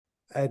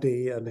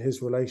Eddie and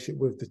his relationship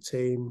with the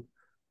team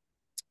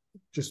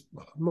just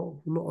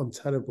not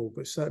untenable,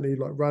 but certainly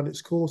like ran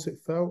its course. It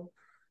felt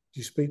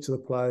you speak to the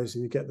players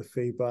and you get the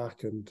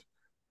feedback, and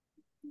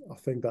I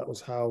think that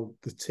was how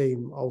the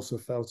team also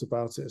felt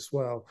about it as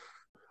well.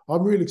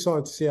 I'm really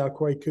excited to see how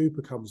Quade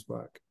Cooper comes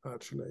back,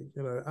 actually.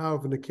 Out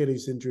of an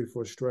Achilles injury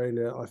for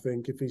Australia, I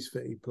think if he's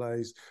fit, he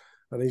plays.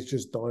 And he's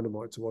just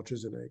dynamite to watch,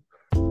 isn't he?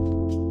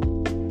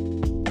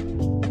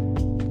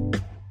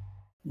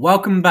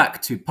 Welcome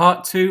back to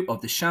part 2 of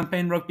the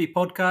Champagne Rugby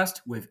podcast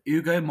with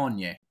Ugo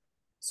Monye.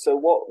 So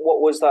what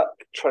was that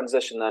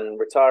transition then,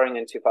 retiring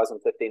in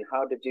 2015?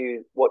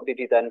 What did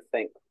you then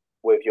think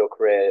with your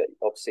career?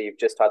 Obviously, you've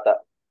just had that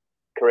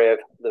career,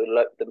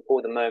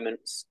 all the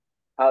moments.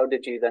 How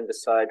did you then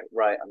decide,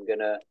 right, I'm going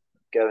to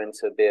go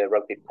into be a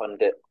rugby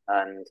pundit,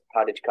 and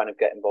how did you kind of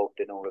get involved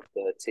in all of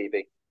the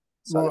TV?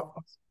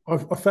 Well,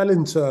 I fell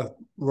into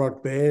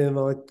rugby and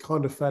I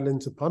kind of fell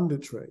into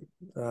punditry.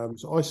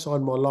 So I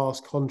signed my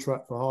last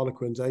contract for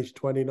Harlequins age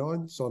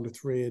 29, signed a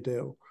 3-year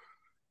deal.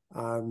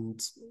 And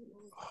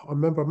I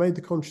remember I made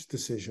the conscious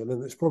decision,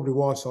 and it's probably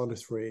why I signed a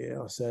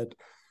 3-year. I said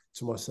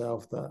to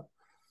myself that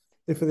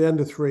if at the end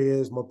of 3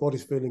 years my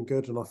body's feeling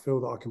good and I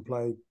feel that I can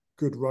play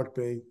good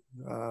rugby,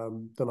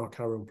 then I'll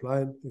carry on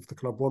playing if the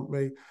club want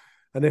me.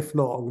 And if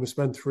not, I'm going to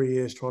spend 3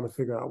 years trying to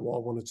figure out what I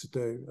wanted to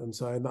do. And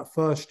so in that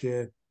first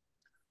year,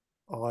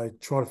 I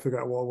tried to figure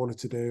out what I wanted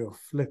to do. I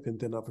flipping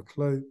didn't have a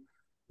clue.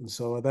 And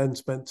so I then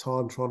spent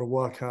time trying to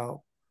work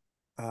out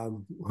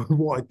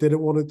what I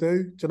didn't want to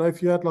do. Do you know,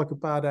 if you had like a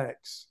bad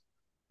ex,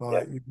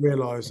 you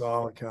realise,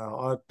 okay,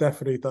 I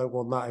definitely don't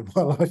want that in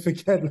my life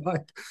again.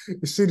 Like,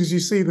 as soon as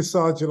you see the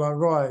signs, you're like,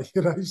 right,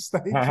 stay.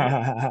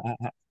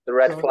 The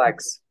red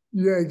flags.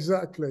 Yeah,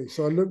 exactly.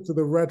 So I looked at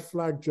the red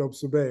flag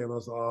jobs for me, and I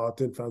was like, I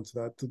didn't fancy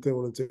that. Didn't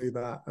want to do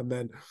that. And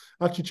then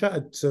I actually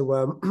chatted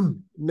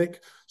to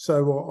Nick.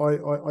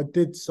 So I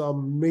did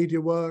some media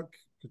work.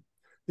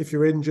 If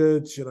you're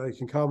injured, you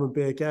can come and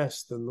be a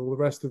guest and all the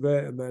rest of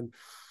it. And then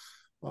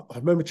I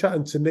remember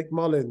chatting to Nick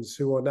Mullins,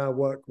 who I now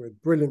work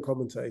with, brilliant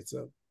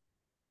commentator.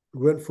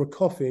 We went for a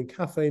coffee in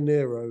Cafe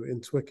Nero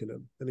in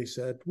Twickenham. And he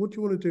said, what do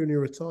you want to do when you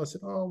retire? I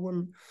said,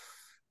 well,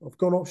 I've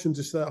got an option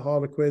to stay at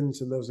Harlequins,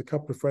 and there was a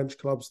couple of French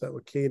clubs that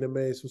were keen on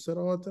me. So I said,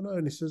 I don't know.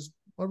 And he says,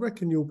 I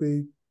reckon you'll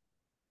be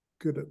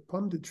good at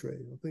punditry.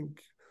 I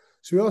think.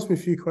 So he asked me a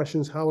few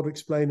questions, how I'd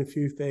explain a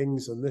few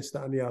things and this,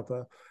 that, and the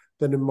other.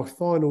 Then in my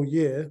final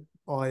year,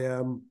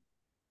 I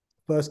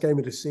first game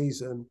of the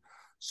season,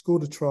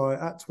 scored a try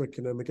at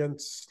Twickenham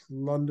against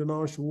London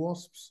Irish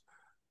Wasps,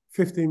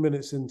 15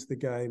 minutes into the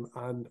game,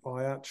 and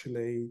I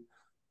actually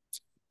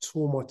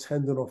tore my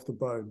tendon off the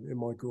bone in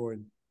my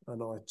groin.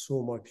 And I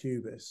tore my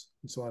pubis.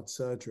 And so I had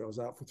surgery. I was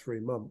out for 3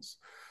 months.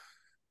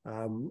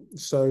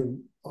 So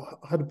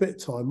I had a bit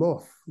of time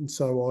off. And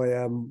so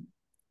I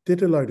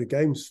did a load of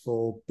games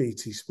for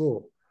BT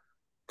Sport,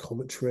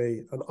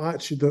 commentary. And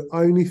the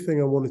only thing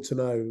I wanted to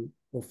know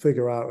or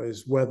figure out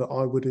is whether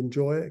I would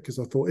enjoy it. Because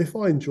I thought, if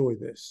I enjoy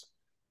this,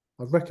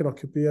 I reckon I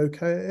could be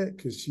okay at it,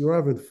 because you're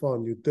having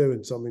fun. You're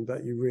doing something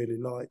that you really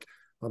like.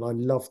 And I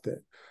loved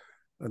it.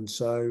 And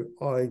so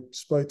I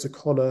spoke to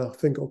Connor, I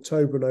think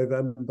October,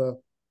 November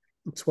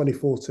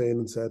 2014,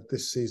 and said,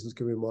 this season's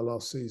going to be my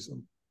last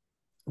season,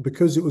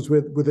 because it was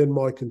within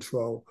my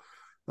control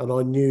and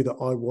I knew that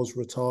I was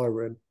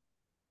retiring.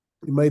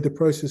 It made the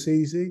process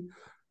easy.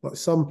 Like,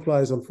 some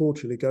players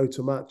unfortunately go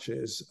to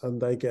matches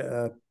and they get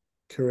a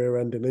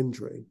career-ending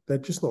injury. They're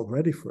just not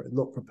ready for it,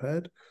 not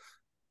prepared.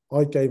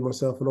 I gave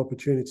myself an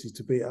opportunity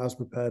to be as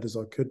prepared as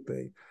I could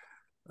be.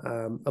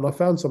 And I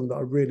found something that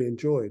I really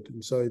enjoyed.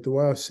 And so the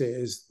way I see it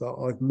is that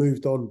I've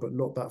moved on, but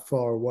not that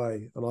far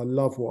away. And I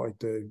love what I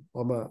do.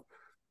 I'm at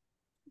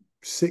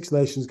Six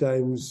Nations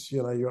games,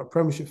 you're at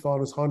Premiership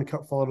finals, Heineken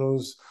Cup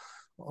finals.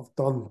 I've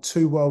done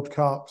 2 World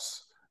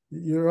Cups.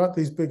 You're at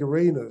these big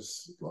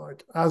arenas,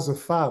 like, as a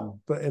fan,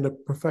 but in a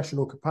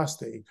professional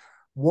capacity,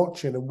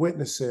 watching and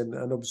witnessing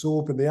and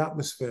absorbing the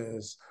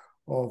atmospheres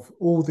of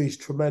all these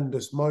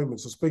tremendous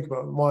moments. I speak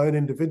about my own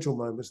individual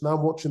moments. Now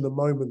I'm watching the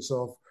moments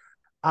of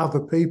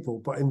other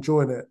people, but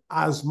enjoying it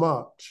as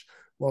much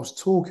whilst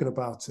talking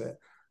about it.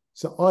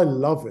 So I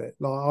love it.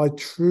 Like, I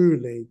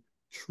truly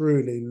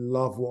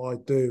love what I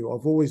do.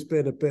 I've always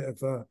been a bit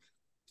of a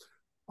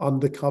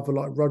undercover,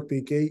 like,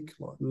 rugby geek.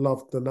 Like,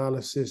 loved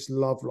analysis,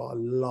 love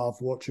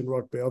watching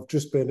rugby. I've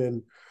just been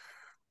in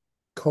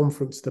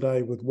conference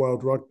today with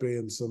World Rugby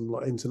and some,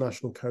 like,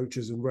 international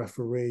coaches and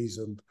referees,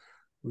 and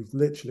we've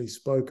literally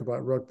spoke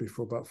about rugby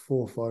for about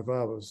 4 or 5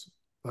 hours,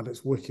 and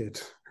it's wicked.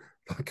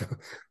 Like,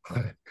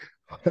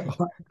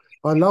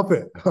 I love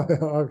it.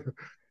 I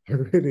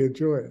really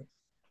enjoy it.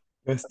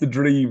 That's the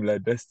dream,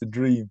 lad. That's the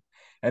dream.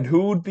 And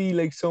who would be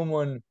like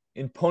someone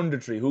in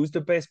punditry? Who's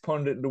the best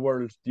pundit in the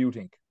world, do you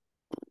think?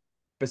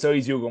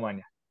 Besides Ugo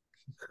Monye.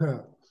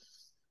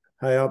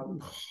 Hey,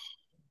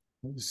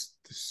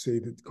 see,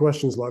 the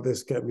questions like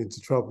this get me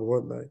into trouble,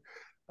 won't they?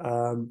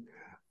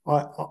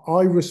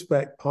 I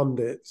respect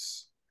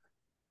pundits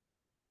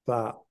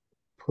that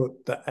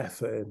put the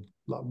effort in,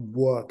 like,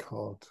 work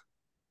hard,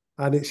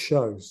 and it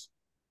shows.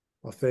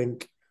 I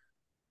think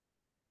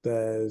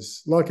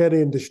there's, like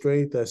any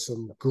industry, there's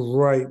some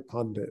great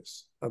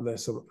pundits and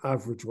there's some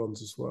average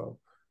ones as well.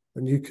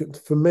 And you can,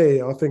 for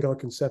me, I think I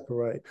can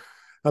separate.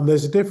 And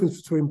there's a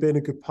difference between being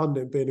a good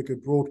pundit and being a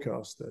good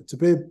broadcaster. To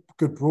be a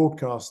good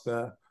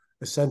broadcaster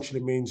essentially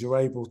means you're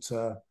able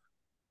to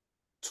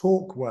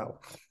talk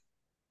well.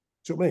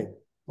 Do you know what I mean?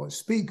 Like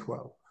speak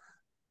well,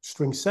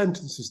 string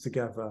sentences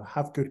together,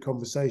 have good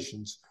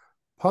conversations.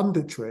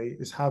 Punditry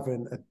is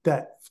having a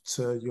depth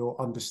to your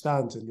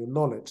understanding, your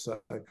knowledge. So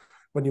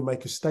when you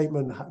make a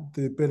statement,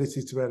 the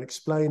ability to be able to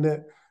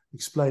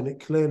explain it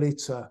clearly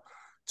to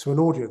an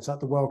audience. At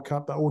the World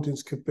Cup, that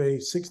audience could be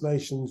Six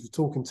Nations, we're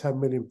talking 10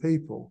 million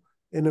people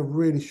in a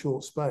really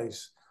short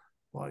space.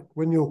 Like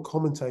when you're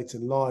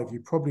commentating live,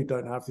 you probably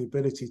don't have the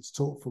ability to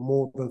talk for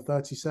more than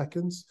 30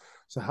 seconds.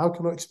 So how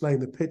can I explain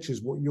the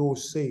pictures, what you're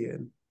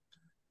seeing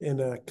in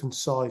a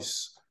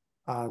concise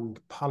and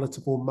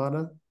palatable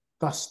manner?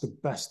 That's the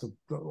best of,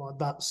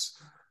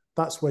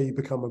 that's where you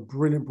become a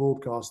brilliant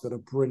broadcaster and a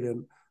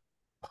brilliant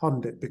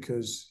pundit,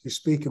 because you're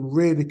speaking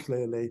really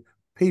clearly,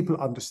 people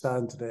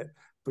understanding it,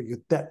 but your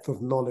depth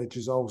of knowledge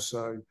is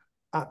also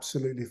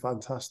absolutely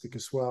fantastic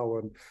as well.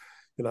 And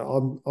you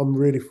know, I'm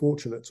really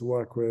fortunate to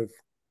work with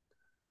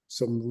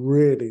some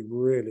really,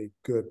 really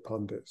good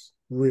pundits,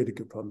 really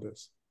good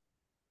pundits.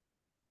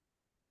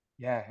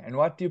 Yeah, and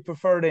what do you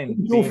prefer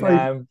then?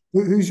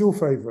 Who's your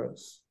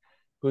favourites?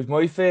 Who's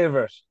my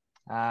favourite?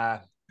 I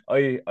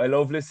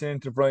love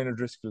listening to Brian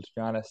O'Driscoll, to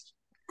be honest.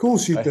 Of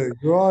course you do.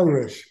 You're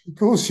Irish. Of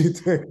course you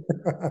do.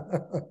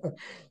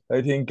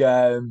 I think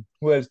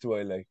who else do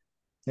I like?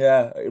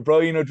 Yeah,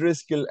 Brian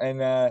O'Driscoll,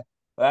 and I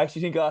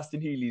actually think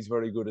Austin Healy's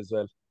very good as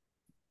well.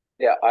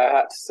 Yeah, I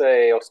had to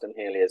say Austin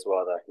Healy as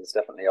well, though. He's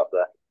definitely up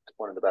there.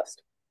 One of the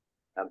best.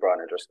 And Brian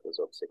O'Driscoll is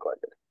obviously quite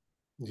good.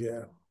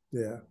 Yeah,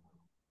 yeah.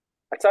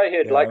 I tell you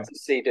who'd Yeah. like to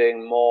see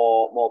doing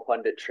more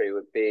punditry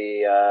would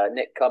be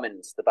Nick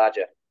Cummins, the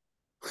Badger.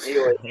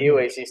 He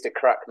always used to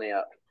crack me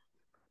up.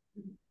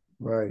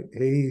 Right.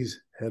 He's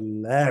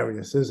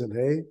hilarious, isn't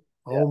he?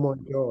 Yeah. Oh my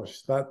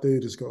gosh, that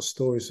dude has got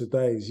stories for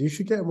days. You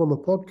should get him on the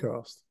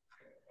podcast.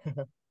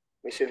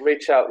 We should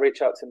reach out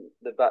to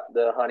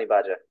the Honey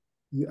Badger.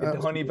 Get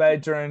the Honey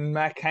Badger and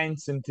Mac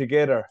Hansen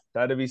together.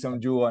 That'd be some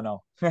duo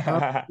now.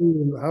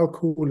 How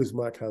cool is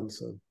Mac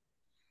Hansen?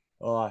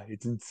 Oh,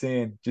 it's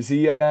insane. Do you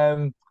see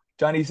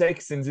Johnny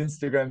Sexton's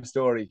Instagram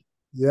story?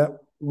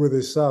 Yep, with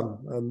his son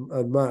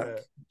and Mac,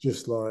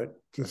 just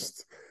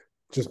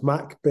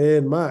Mac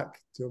being Mac.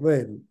 Do you know what I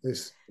mean?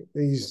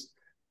 He's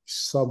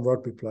some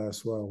rugby player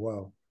as well.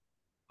 Wow.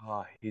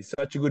 Oh, he's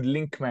such a good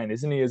link man,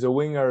 isn't he? As a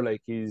winger,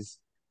 like he's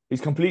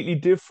completely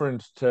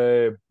different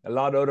to a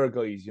lot of other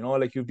guys. You know,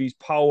 like you have these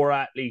power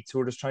athletes who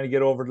are just trying to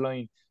get over the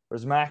line.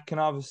 Whereas Mac can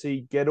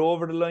obviously get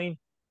over the line,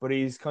 but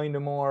he's kind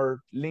of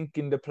more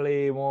linking the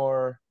play,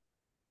 more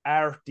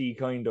arty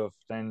kind of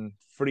than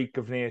freak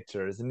of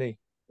nature, isn't he?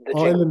 The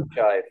Ireland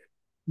jive.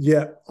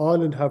 Yeah,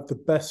 Ireland have the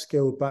best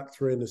skilled back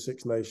three in the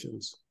Six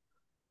Nations.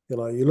 You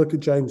know, you look at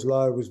James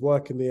Lowe, his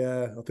work in the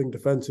air. I think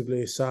defensively,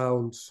 his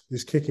sound,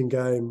 his kicking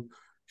game.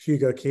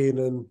 Hugo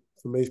Keenan,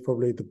 for me, is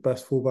probably the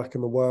best fullback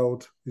in the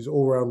world. His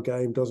all-round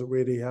game doesn't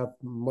really have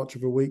much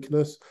of a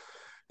weakness.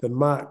 Then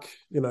Mac,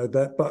 you know,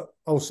 but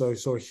also,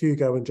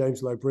 Hugo and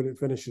James Lowe, brilliant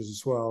finishers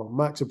as well.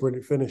 Mac's a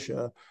brilliant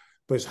finisher,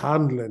 but his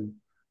handling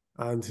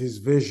and his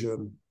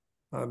vision,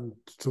 and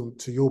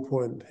to your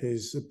point,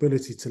 his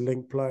ability to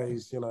link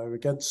plays, you know,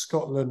 against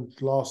Scotland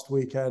last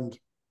weekend,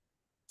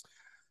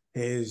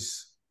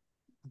 his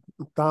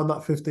down that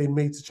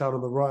 15-metre channel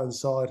on the right-hand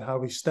side,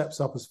 how he steps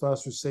up as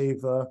first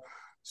receiver,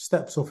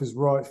 steps off his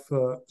right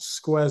foot,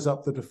 squares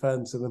up the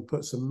defence, and then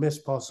puts a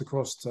missed pass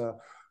across to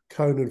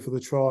Conan for the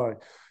try.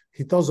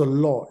 He does a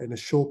lot in a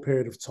short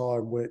period of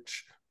time,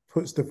 which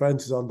puts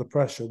defences under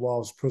pressure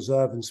whilst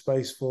preserving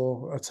space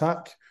for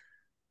attack.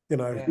 You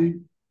know, yeah.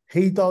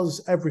 He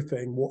does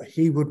everything what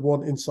he would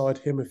want inside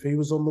him if he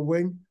was on the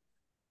wing.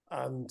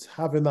 And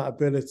having that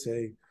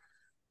ability,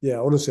 yeah,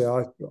 honestly,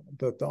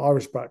 the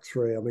Irish back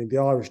three, I mean, the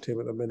Irish team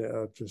at the minute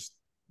are just,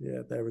 yeah,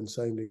 they're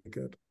insanely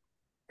good.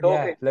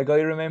 Yeah, like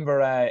I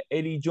remember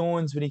Eddie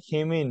Jones, when he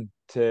came in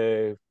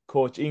to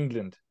coach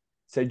England,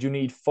 said you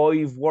need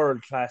 5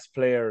 world-class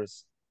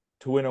players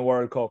to win a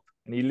World Cup.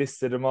 And he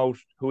listed them out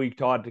who he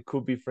thought it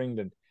could be for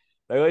England.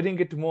 Like, I think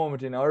at the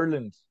moment in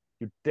Ireland,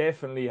 you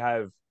definitely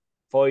have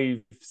 5,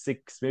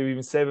 6, maybe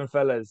even 7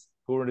 fellas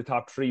who are in the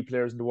top 3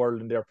 players in the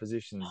world in their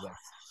positions. Like.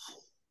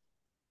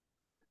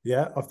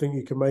 Yeah, I think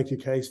you can make a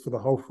case for the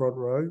whole front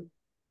row.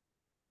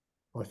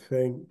 I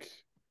think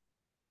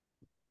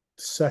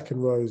the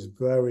second row is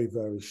very,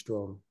 very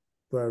strong.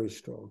 Very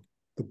strong.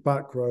 The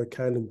back row,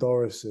 Caelan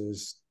Doris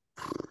is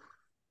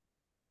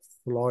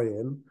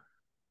flying.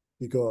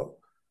 You got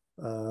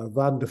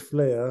Van der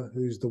Fleer,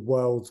 who's the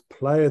world's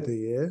player of the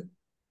year.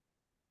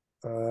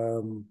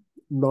 9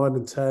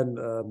 and 10,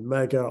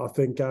 mega. I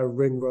think Gary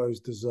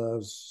Ringrose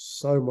deserves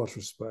so much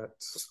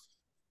respect.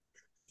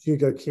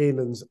 Hugo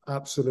Keenan's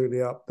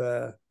absolutely up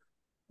there.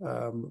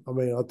 I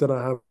mean, I don't know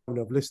how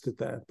many I've listed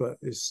there, but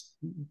it's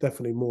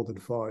definitely more than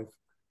 5.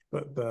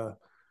 But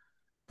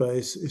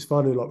it's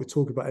funny, like we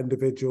talk about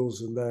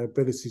individuals and their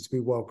ability to be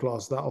world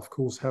class. That of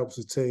course helps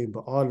the team,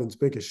 but Ireland's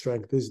biggest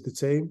strength is the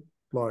team.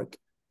 Like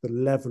the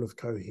level of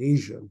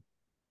cohesion,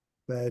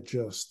 they're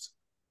just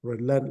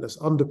relentless,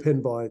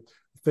 underpinned by.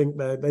 I think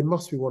they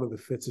must be one of the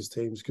fittest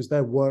teams because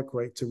their work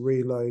rate to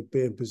reload,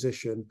 be in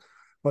position.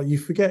 Like you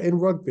forget in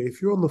rugby,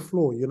 if you're on the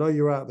floor, you know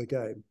you're out of the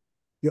game.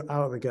 You're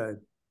out of the game.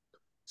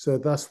 So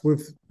that's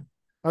with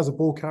as a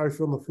ball carrier, if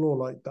you're on the floor,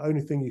 like the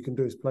only thing you can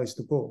do is place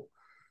the ball.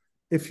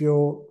 If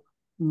you're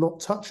not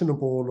touching the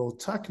ball or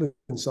tackling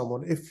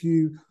someone, if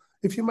you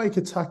make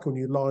a tackle and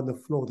you lie on the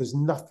floor, there's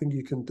nothing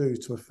you can do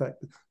to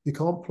affect it. You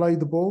can't play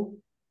the ball.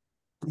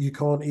 You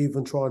can't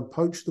even try and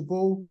poach the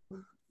ball.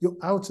 You're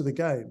out of the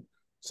game.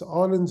 So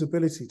Ireland's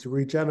ability to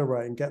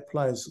regenerate and get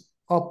players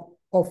up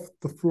off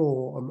the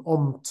floor and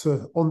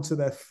onto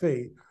their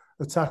feet,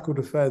 a tackle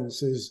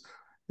defence is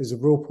a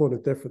real point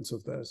of difference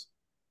of theirs.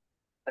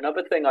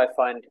 Another thing I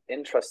find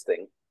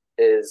interesting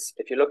is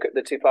if you look at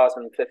the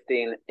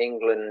 2015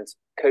 England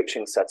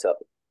coaching setup,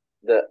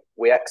 that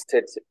we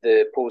exited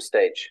the pool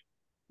stage,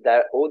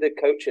 that all the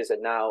coaches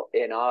are now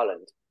in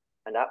Ireland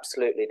and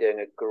absolutely doing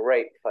a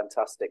great,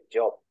 fantastic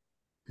job.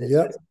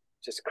 It's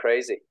just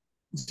crazy.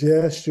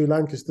 Yeah, Stu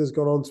Lancaster's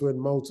gone on to win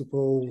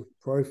multiple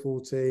Pro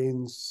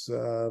 14s,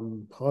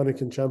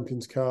 Heineken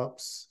Champions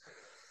Cups.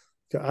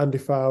 Got Andy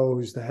Farrell,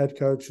 who's the head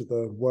coach of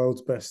the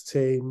world's best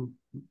team.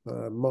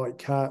 Mike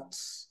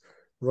Katz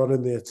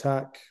running the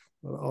attack.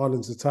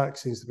 Ireland's attack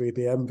seems to be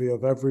the envy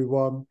of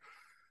everyone.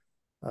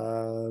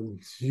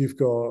 You've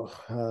got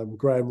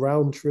Graham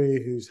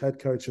Rowntree, who's head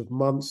coach of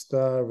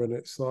Munster, and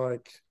it's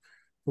like,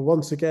 well,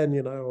 once again,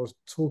 I was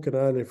talking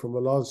earlier from a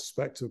large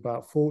perspective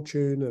about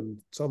fortune and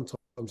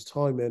sometimes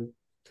timing.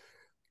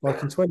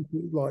 Like in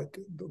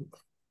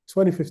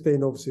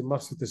 2015, obviously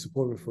massive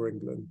disappointment for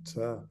England.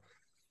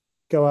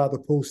 Go out the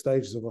pool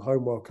stages of a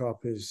home World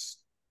Cup is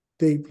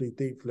deeply,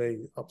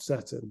 deeply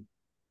upsetting,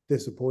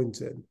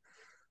 disappointing.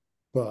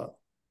 But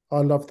I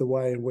love the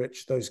way in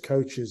which those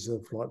coaches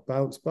have like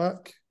bounced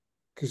back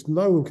because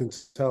no one can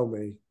tell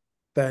me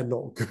they're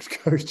not good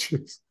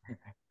coaches.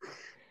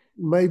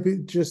 Maybe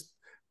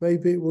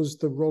it was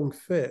the wrong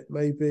fit.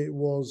 Maybe it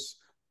was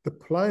the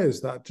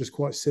players that just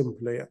quite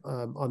simply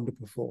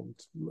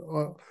underperformed.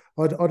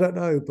 I don't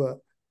know, but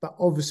that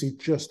obviously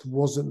just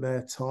wasn't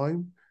their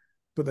time.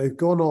 But they've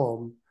gone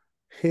on,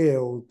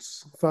 healed,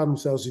 found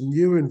themselves in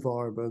new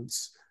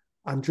environments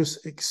and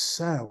just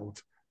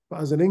excelled. But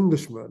as an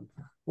Englishman,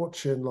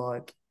 watching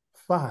like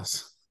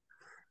Faz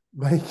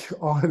make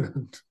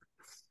Ireland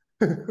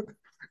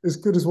as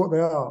good as what they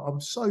are, I'm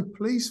so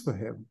pleased for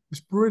him.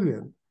 It's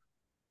brilliant.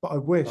 But I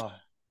wish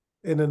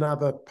in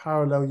another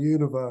parallel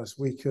universe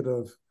we could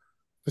have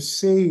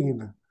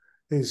foreseen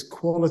his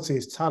quality,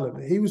 his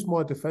talent. He was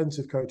my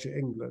defensive coach at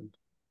England.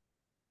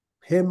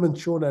 Him and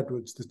Sean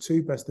Edwards, the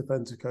two best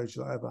defensive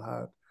coaches I ever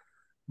had.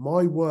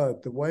 My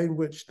word, the way in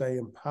which they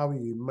empower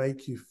you,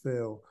 make you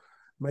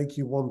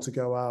want to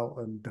go out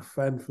and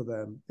defend for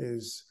them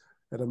is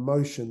an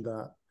emotion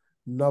that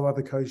no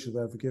other coach has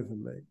ever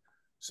given me.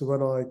 So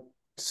when I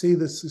see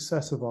the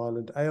success of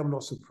Ireland, A, I'm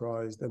not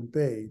surprised, and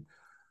B,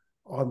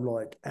 I'm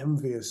like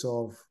envious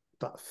of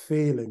that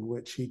feeling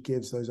which he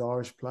gives those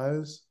Irish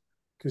players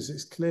because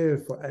it's clear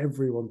for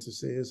everyone to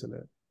see, isn't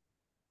it?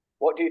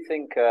 What do you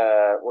think?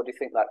 What do you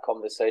think that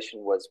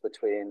conversation was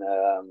between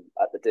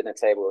at the dinner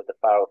table with the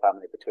Farrell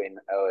family between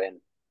Owen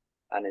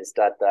and his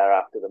dad there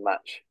after the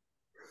match?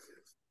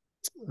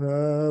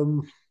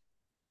 Well,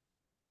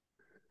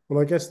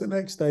 I guess the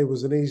next day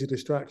was an easy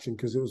distraction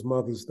because it was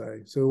Mother's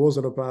Day, so it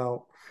wasn't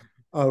about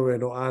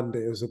Owen or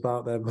Andy. It was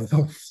about their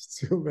mothers.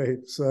 You know what I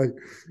mean? So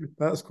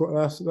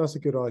that's a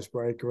good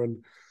icebreaker.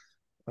 And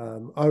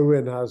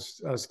Owen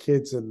has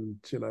kids, and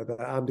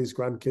they're Andy's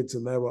grandkids,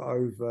 and they were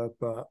over,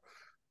 but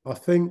I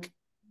think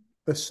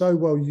they're so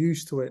well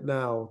used to it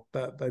now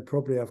that they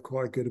probably have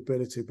quite a good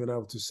ability of being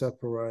able to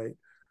separate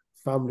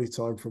family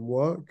time from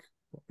work.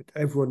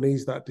 Everyone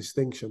needs that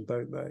distinction,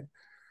 don't they?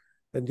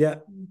 And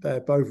yet they're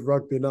both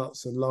rugby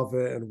nuts and love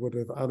it and would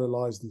have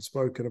analysed and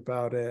spoken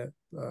about it.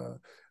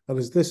 And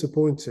as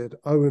disappointed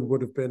Owen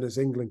would have been as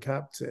England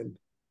captain,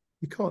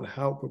 you can't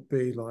help but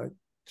be like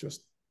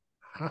just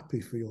happy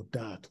for your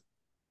dad.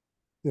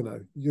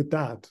 Your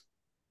dad,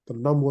 the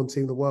number one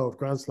team in the world,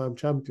 Grand Slam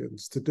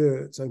champions, to do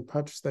it St.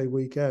 Patrick's Day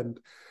weekend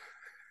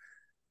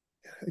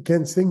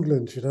against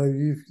England.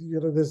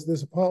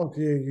 There's a part of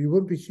you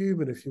wouldn't be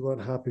human if you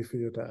weren't happy for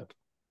your dad.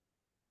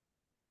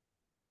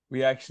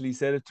 We actually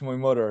said it to my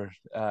mother.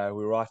 We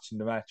were watching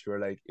the match. We were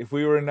like, if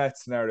we were in that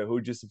scenario,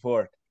 who'd you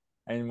support?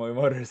 And my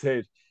mother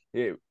said,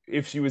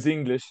 if she was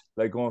English,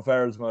 like Owen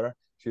Farrell's mother,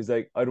 she was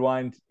like, I'd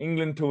want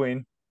England to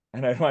win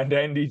and I'd want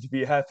Andy to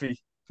be happy.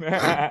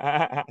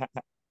 But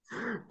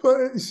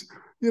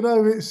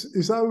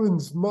it's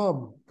Owen's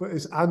mum, but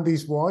it's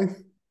Andy's wife.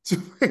 To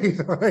me,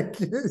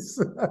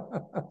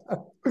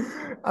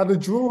 and a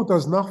draw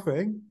does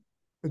nothing.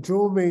 A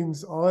draw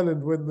means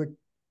Ireland win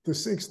the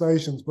Six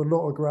Nations, but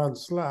not a Grand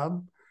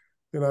Slam.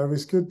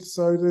 It's good.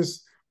 So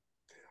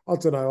I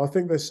don't know. I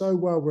think they're so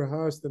well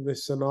rehearsed in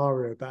this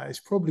scenario that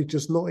it's probably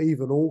just not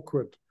even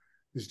awkward.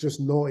 It's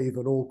just not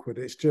even awkward.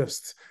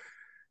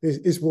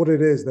 It's what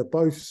it is. They're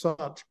both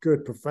such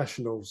good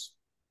professionals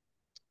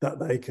that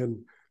they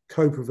can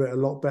cope with it a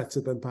lot better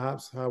than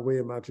perhaps how we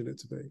imagine it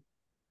to be.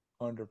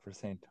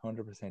 100%,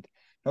 100%.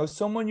 Now,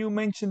 someone you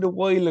mentioned a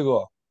while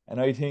ago, and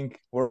I think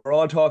we're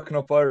all talking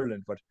up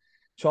Ireland, but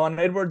Sean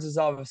Edwards is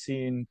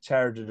obviously in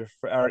charge of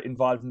or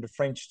involved in the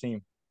French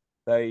team.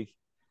 Like,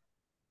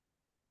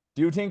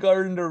 do you think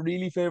Ireland are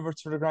really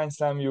favourites for the Grand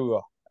Slam,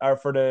 Hugo, or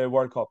for the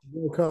World Cup?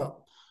 World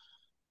Cup.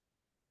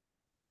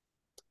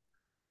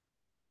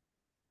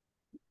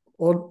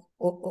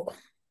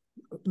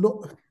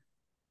 Not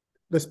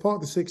there's part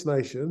of the Six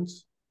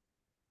Nations,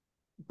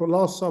 but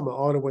last summer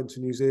Ireland went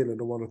to New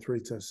Zealand and won a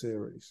 3-test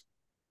series.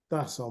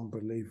 That's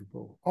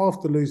unbelievable.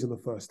 After losing the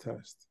first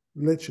test,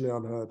 literally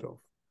unheard of.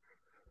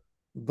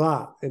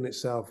 That in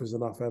itself is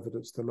enough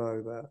evidence to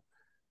know that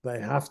they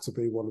have to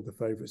be one of the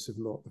favourites, if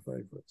not the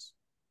favourites.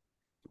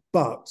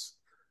 But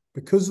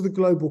because of the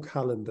global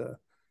calendar,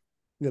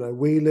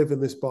 we live in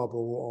this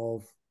bubble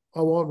of,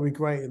 oh, aren't we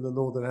great in the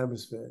Northern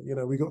Hemisphere?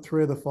 We got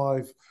 3 of the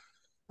 5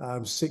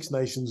 Six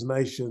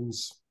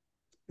Nations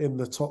in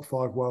the top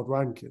 5 world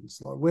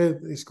rankings.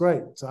 It's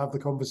great to have the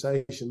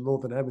conversation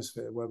Northern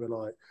Hemisphere where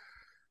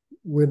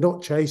we're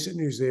not chasing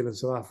New Zealand,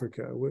 South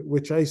Africa.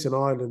 We're chasing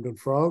Ireland and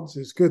France.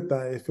 It's good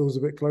that it feels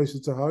a bit closer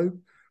to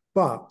home.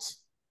 But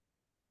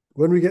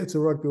when we get to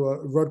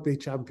rugby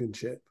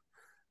championship,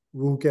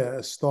 we'll get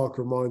a stark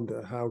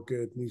reminder how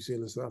good New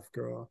Zealand and South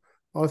Africa are.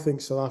 I think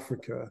South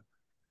Africa,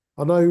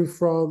 I know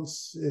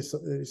France,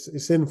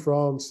 it's in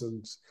France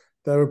and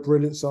they're a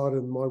brilliant side,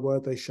 and my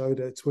word, they showed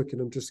it at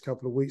Twickenham just a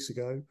couple of weeks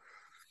ago.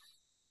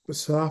 But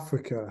South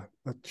Africa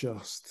are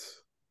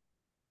just,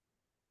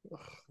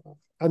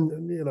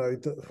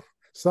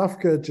 South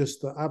Africa are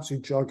just the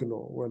absolute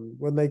juggernaut.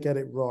 When they get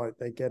it right,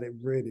 they get it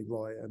really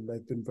right, and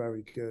they've been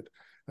very good.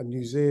 And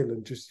New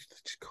Zealand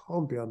just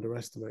can't be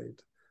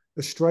underestimated.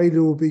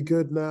 Australia will be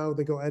good now.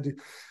 They got Eddie.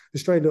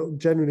 Australia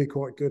generally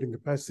quite good and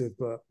competitive,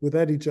 but with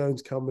Eddie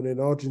Jones coming in,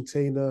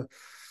 Argentina.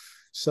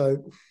 So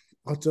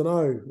I don't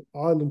know.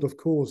 Ireland, of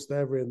course,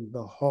 they're in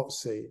the hot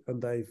seat,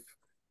 and they've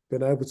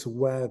been able to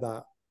wear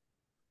that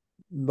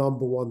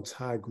number 1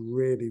 tag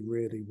really,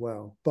 really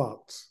well.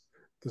 But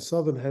the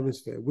Southern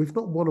Hemisphere, we've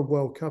not won a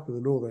World Cup in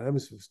the Northern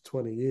Hemisphere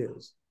for 20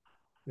 years.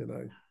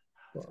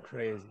 It's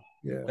crazy.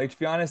 Yeah. Like, to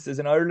be honest, as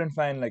an Ireland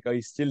fan, like,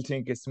 I still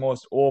think it's the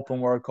most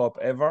open World Cup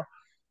ever.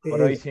 But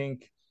I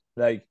think,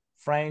 like,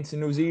 France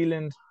and New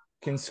Zealand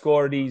can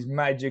score these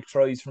magic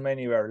tries from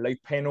anywhere, like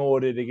Penno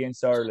did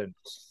against Ireland.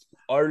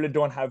 Ireland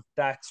don't have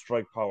that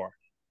strike power.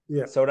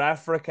 Yeah. South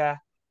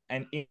Africa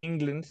and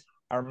England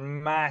are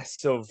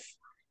massive,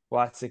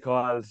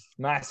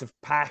 massive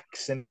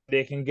packs, and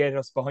they can get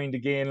us behind the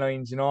gain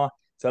lines,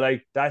 So,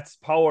 like, that's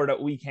power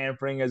that we can't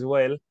bring as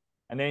well.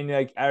 And then,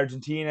 like,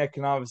 Argentina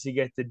can obviously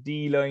get the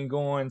D line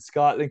going.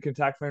 Scotland can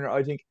attack from.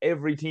 I think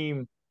every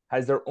team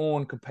has their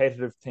own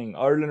competitive thing.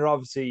 Ireland are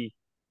obviously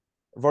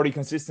very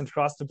consistent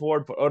across the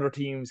board, but other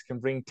teams can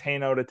bring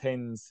 10 out of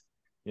 10s,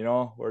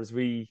 whereas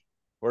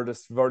we're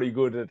just very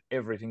good at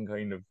everything,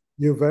 kind of.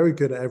 You're very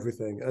good at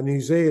everything. And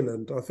New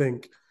Zealand, I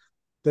think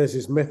there's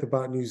this myth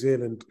about New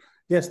Zealand.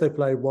 Yes, they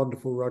play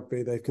wonderful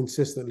rugby. They've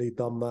consistently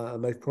done that,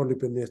 and they've probably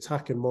been the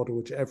attacking model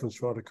which everyone's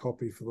tried to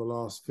copy for the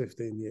last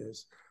 15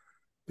 years.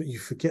 But you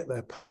forget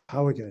their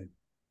power game.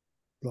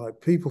 Like,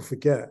 people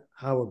forget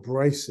how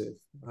abrasive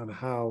and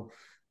how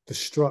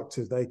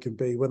destructive they can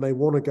be when they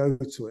want to go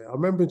to it. I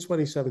remember in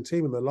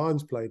 2017 when the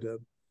Lions played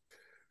them,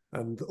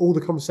 and all the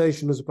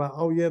conversation was about,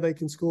 oh yeah, they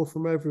can score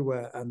from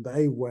everywhere, and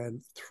they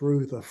went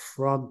through the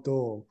front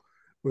door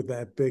with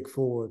their big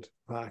forward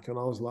pack, and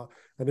I was like,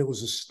 and it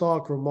was a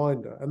stark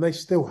reminder, and they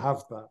still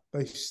have that.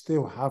 They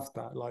still have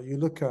that. Like, you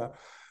look at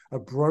a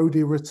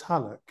Brodie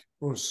Retallick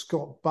or a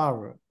Scott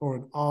Barrett or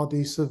an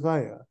RD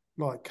Surveyor,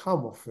 like,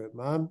 come off it,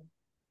 man.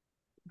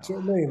 Do you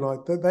know what I mean?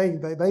 Like,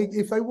 they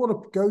if they want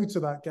to go to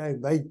that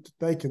game,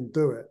 they can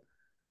do it.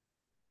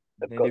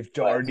 Then you've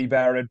Jordy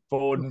Barrett,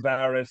 Bowden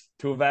Barrett,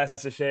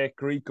 Tuvasashek,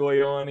 Rico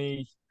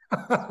Ioni.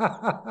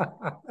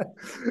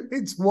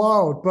 It's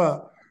wild,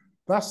 but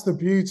that's the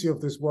beauty of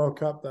this World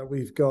Cup that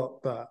we've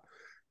got. That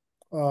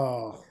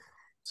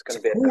it's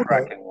going to be a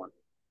cracking one.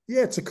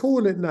 Yeah, to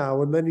call it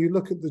now, and then you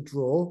look at the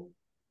draw.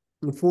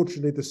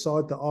 Unfortunately, the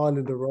side that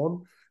Ireland are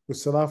on with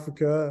South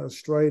Africa,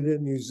 Australia,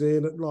 New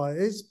Zealand, like,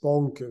 it's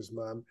bonkers,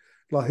 man.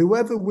 Like,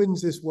 whoever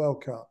wins this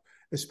World Cup,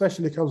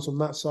 especially comes from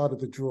that side of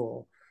the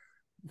draw,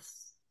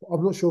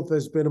 I'm not sure if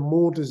there's been a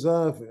more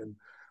deserving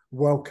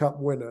World Cup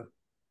winner.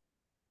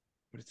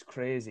 But it's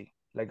crazy.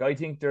 Like, I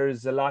think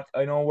there's a lot.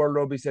 I know World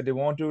Rugby said they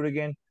won't do it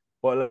again,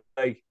 but,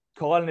 like,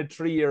 calling it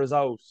 3 years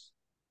out,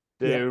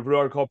 the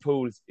World Cup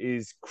pools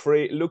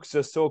looks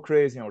just so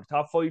crazy. The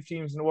top 5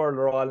 teams in the world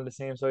are all on the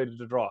same side of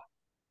the draw.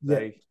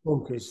 Like,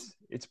 bonkers.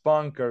 It's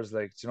bonkers.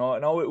 Like,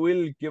 now it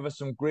will give us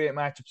some great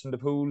matchups in the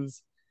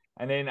pools,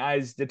 and then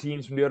as the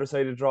teams from the other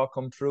side of the draw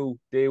come through,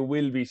 they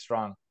will be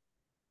strong.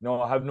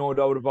 I have no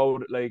doubt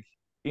about it. Like,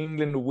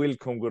 England will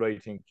come good, I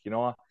think,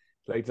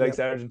 like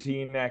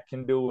Argentina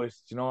can do it,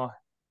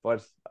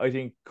 but I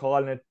think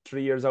calling it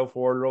 3 years out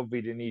for World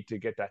Rugby, they need to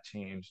get that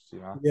changed.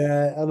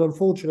 Yeah, and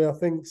unfortunately, I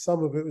think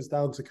some of it was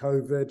down to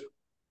COVID,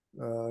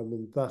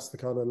 and that's the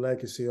kind of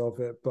legacy of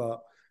it.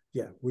 But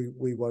yeah,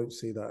 we won't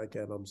see that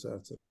again, I'm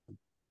certain.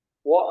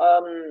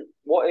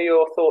 What are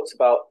your thoughts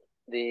about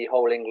the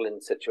whole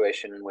England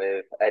situation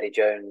with Eddie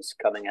Jones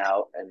coming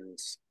out and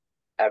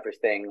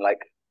everything,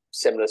 like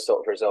similar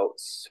sort of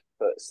results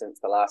since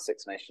the last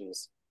Six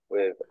Nations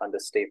with under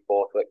Steve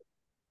Borthwick?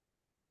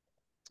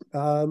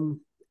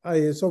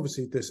 It's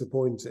obviously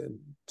disappointing.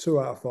 2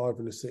 out of 5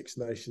 in the Six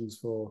Nations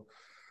for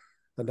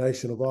a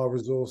nation of our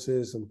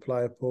resources and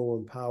player pool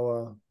and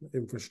power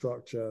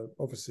infrastructure.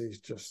 Obviously, it's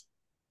just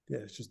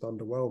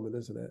underwhelming,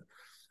 isn't it?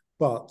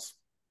 But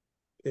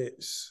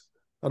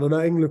and I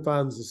know England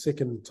fans are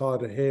sick and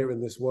tired of hearing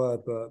this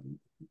word, but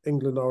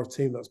England are a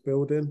team that's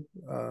building.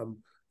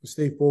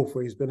 Steve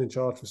Borthwick, he's been in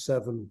charge for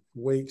 7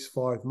 weeks,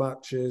 5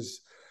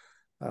 matches.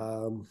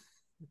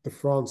 The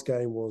France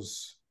game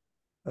was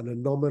an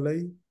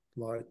anomaly,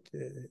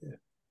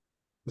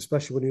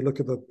 especially when you look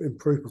at the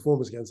improved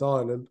performance against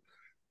Ireland.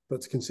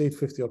 But to concede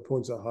 50-odd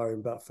points at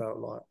home, that felt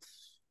like,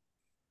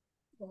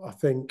 I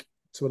think,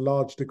 to a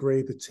large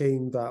degree, the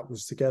team that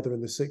was together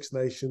in the Six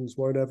Nations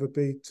won't ever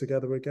be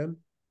together again.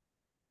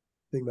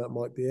 I think that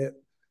might be it.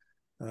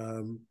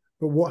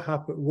 But what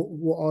happened?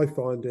 What I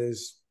find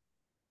is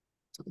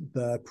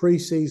the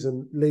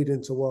pre-season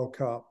leading to World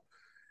Cup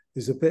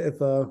is a bit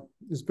of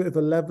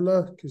a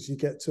leveler, because you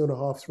get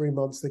 2.5, 3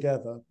 months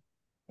together.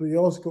 But you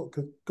also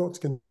got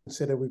to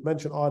consider, we've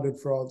mentioned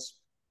Ireland, France.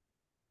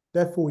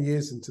 They're 4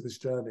 years into this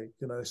journey.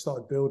 They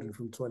started building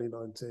from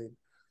 2019.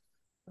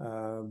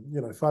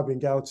 Fabien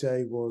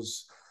Galtier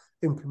was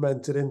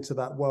implemented into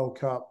that World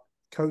Cup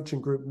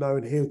coaching group,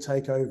 knowing he'll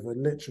take over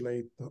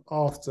literally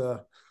after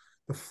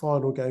the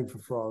final game for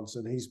France,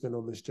 and he's been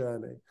on this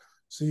journey.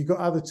 So you've got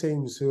other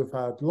teams who have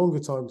had longer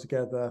time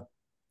together,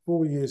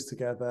 4 years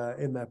together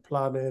in their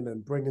planning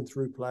and bringing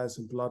through players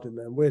and blood in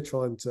there. And we're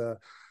trying to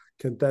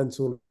condense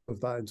all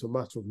of that into a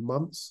matter of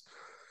months.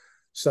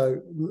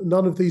 So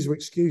none of these are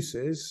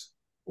excuses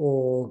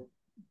or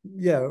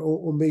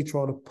me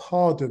trying to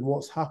pardon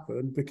what's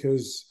happened,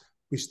 because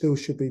we still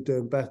should be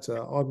doing better.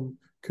 I'm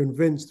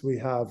convinced we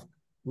have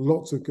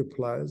lots of good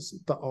players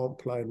that aren't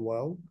playing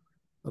well.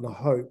 And I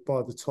hope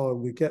by the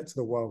time we get to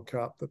the World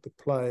Cup that the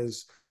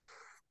players,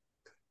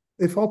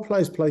 if our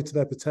players play to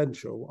their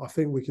potential, I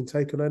think we can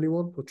take on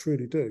anyone. I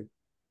truly do.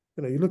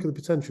 You look at the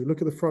potential,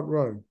 look at the front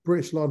row,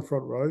 British line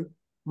front row,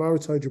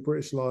 Maritoja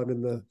British line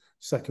in the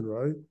second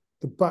row.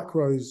 The back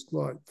row's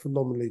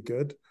phenomenally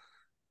good.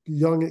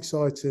 Young,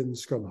 exciting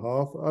scrum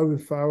half. Owen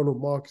Farrell or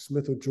Marcus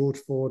Smith or George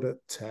Ford at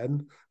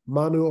 10.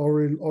 Manu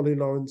or Ollie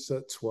Lawrence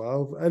at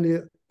 12.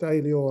 Elliot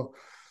Daly or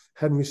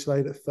Henry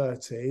Slade at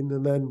 13.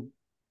 And then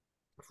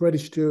Freddie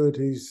Stewart,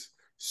 who's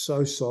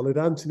so solid.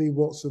 Anthony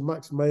Watson,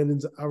 Max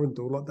Malins at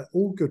Arundel. They're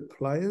all good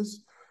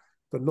players,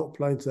 but not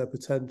playing to their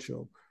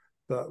potential.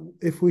 But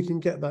if we can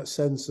get that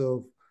sense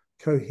of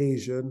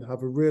cohesion,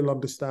 have a real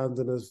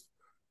understanding of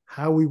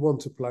how we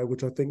want to play,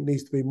 which I think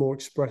needs to be more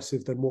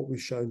expressive than what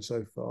we've shown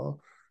so far,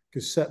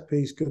 because set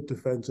piece, good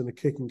defence and a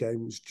kicking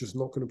game is just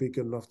not going to be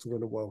good enough to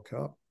win a World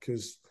Cup,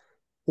 because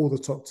all the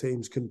top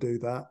teams can do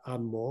that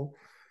and more.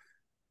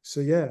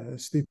 So yeah,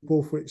 Steve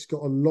Borthwick's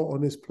got a lot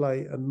on his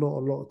plate and not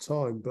a lot of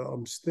time, but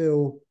I'm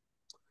still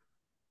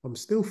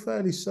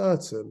fairly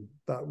certain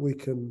that we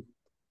can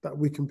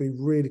be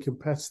really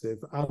competitive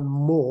and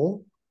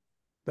more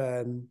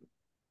than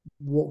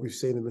what we've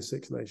seen in the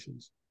Six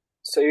Nations.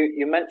 So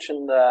you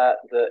mentioned that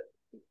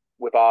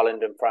with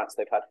Ireland and France,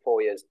 they've had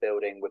 4 years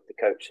building with the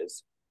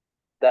coaches.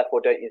 Therefore,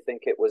 don't you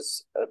think it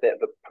was a bit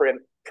of a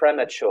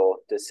premature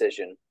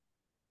decision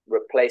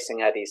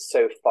replacing Eddie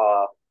so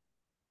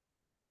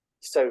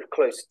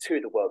close to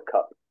the World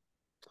Cup?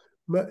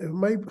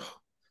 Maybe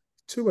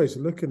 2 ways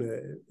of looking at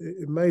it.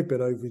 It may have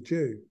been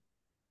overdue.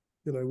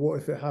 What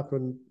if it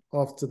happened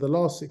after the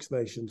last Six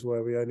Nations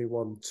where we only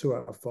won 2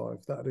 out of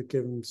 5? That would have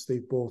given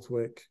Steve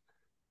Borthwick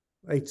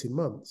 18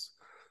 months.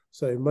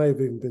 So it may have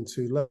even been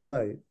too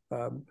late.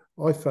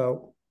 I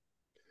felt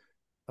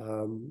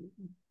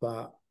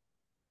that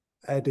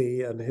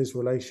Eddie and his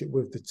relationship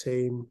with the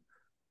team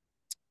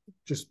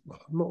just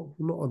not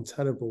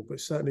untenable, but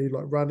certainly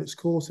ran its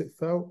course. It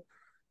felt,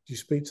 you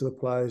speak to the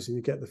players and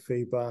you get the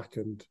feedback,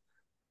 and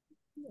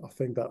I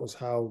think that was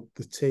how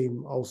the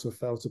team also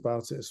felt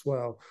about it as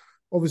well.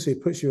 Obviously,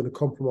 it puts you in a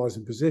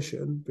compromising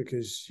position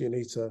because you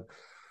need to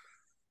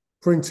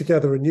bring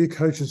together a new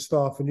coaching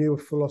staff, a new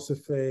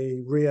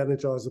philosophy,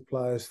 re-energize the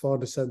players,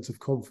 find a sense of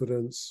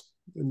confidence,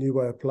 a new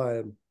way of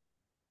playing.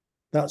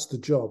 That's the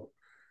job.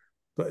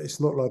 But it's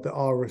not like the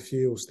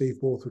RFU or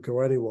Steve Borthwick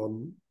or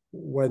anyone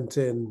went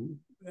in,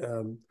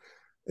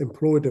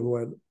 employed him and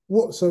went,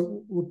 what?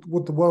 So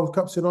would the World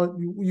Cup's in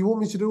 9? You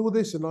want me to do all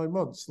this in 9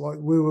 months?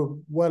 We were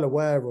well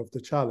aware of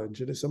the challenge,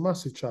 and it's a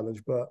massive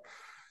challenge, but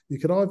you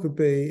can either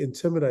be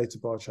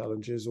intimidated by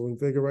challenges or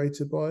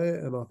invigorated by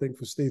it. And I think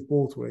for Steve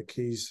Borthwick,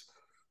 he's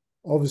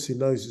obviously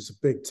knows it's a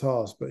big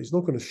task, but he's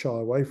not going to shy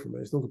away from it.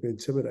 He's not going to be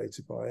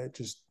intimidated by it.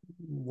 Just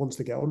wants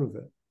to get on with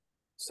it.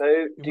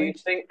 So do you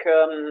think?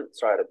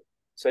 Sorry, Adam.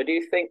 So do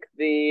you think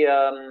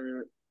the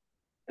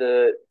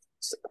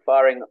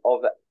firing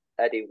of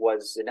Eddie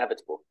was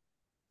inevitable?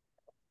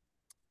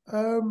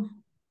 It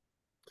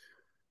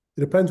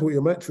depends what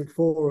your metric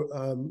for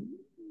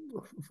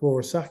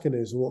a sacking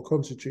is, or what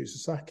constitutes a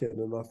sacking.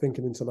 And I think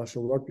in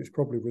international rugby, it's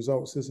probably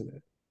results, isn't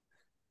it?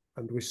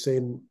 And we've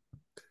seen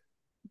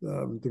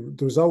the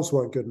results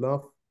weren't good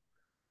enough,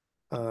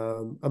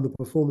 and the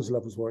performance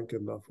levels weren't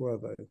good enough, were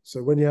they?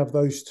 So when you have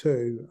those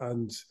two,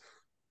 and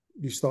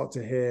you start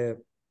to hear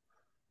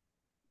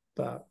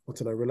that, I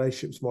don't know,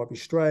 relationships might be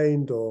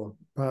strained, or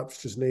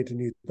perhaps just need a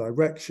new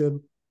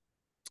direction,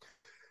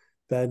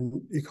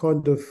 then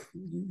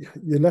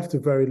you're left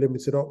with very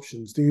limited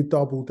options. Do you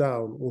double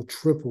down or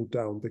triple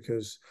down?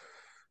 Because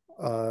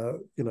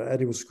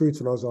Eddie was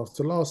scrutinised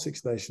after the last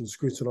Six Nations,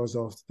 scrutinised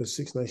after the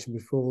Six Nations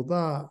before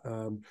that,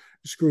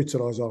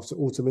 scrutinised after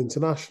autumn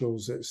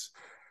internationals. It's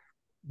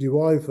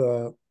you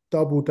either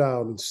double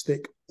down and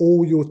stick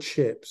all your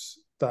chips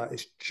that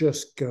it's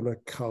just gonna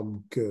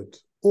come good,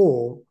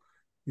 or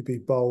you be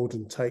bold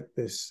and take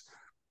this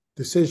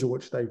decision,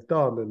 which they've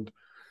done. And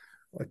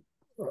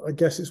I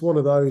guess it's one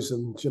of those,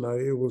 and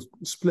it was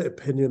split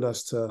opinion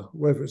as to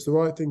whether it's the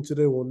right thing to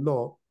do or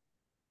not.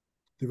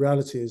 The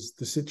reality is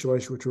the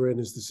situation which we're in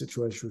is the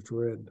situation which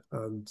we're in,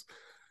 and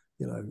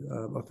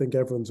I think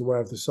everyone's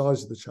aware of the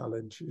size of the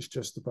challenge. It's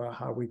just about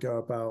how we go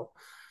about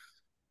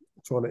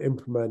trying to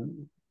implement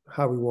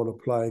how we want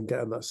to play and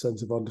getting that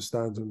sense of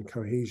understanding and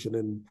cohesion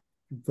in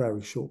a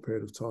very short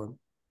period of time.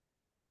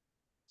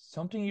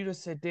 Something you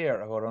just said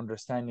there about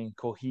understanding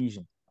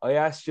cohesion. I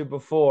asked you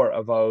before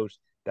about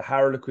the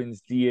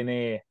Harlequins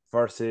DNA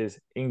versus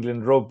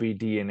England rugby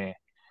DNA.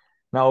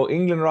 Now,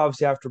 England are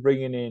obviously after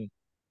bringing in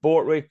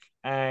Bortwick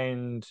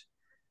and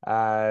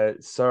Kevin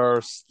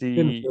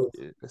Sinfield.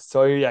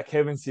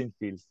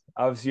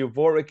 Obviously, you have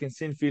Bortwick and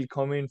Sinfield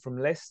come in from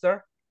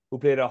Leicester, who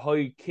played a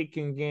high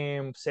kicking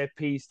game, set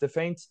piece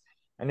defence,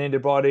 and then they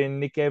brought in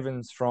Nick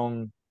Evans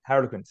from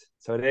Harlequins.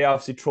 So they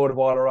obviously throw the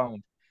ball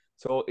around.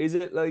 So is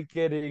it like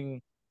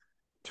getting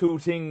two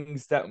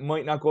things that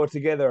might not go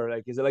together?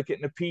 Like, is it like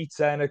getting a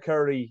pizza and a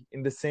curry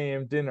in the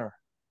same dinner?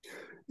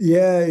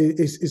 Yeah,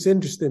 it's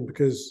interesting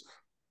because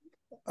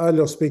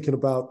earlier speaking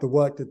about the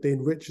work that Dean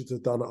Richards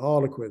had done at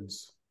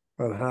Harlequins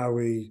and how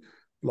he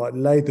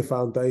laid the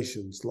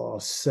foundations,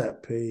 like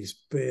set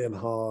piece, being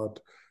hard,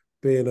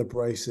 being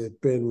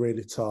abrasive, being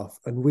really tough.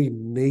 And we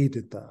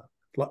needed that.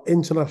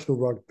 International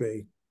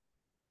rugby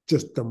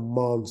just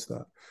demands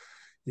that.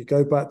 You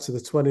go back to the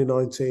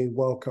 2019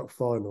 World Cup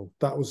final.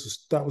 That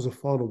was a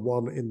final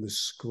won in the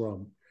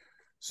scrum.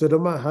 So no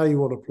matter how you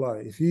want to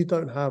play, if you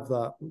don't have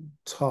that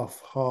tough,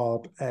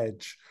 hard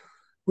edge,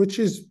 which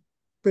has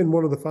been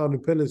one of the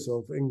founding pillars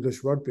of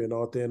English rugby and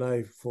our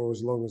DNA for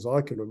as long as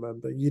I can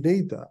remember, you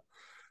need that.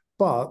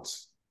 But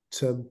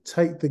to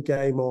take the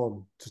game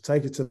on, to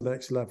take it to the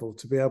next level,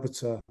 to be able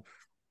to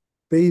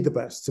be the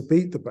best, to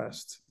beat the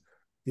best,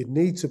 you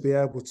need to be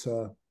able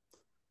to,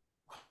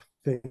 I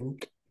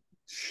think,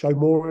 show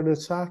more in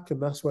attack,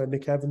 and that's where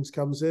Nick Evans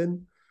comes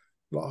in.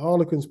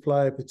 Harlequins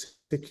play a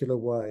particular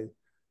way,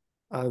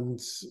 and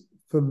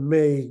for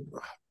me,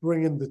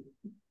 bringing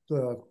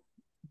the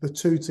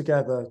two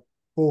together,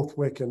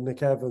 Borthwick and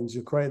Nick Evans,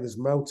 you're creating this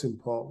melting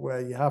pot where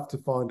you have to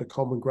find a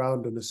common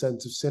ground and a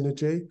sense of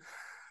synergy.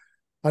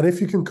 And if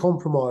you can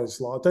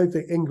compromise, I don't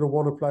think England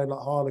want to play like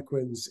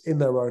Harlequins in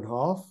their own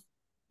half,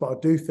 but I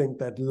do think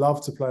they'd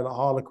love to play like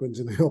Harlequins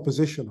in the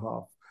opposition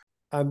half.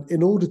 And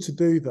in order to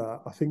do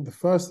that, I think the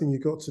first thing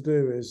you've got to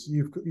do is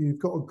you've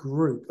got a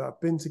group that have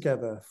been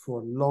together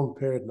for a long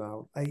period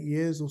now, 8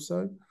 years or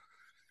so,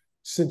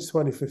 since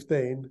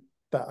 2015,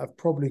 that have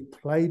probably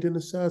played in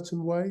a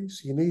certain way.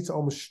 So you need to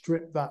almost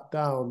strip that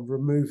down,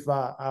 remove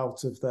that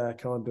out of their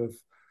kind of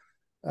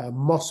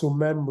muscle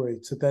memory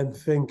to then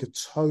think a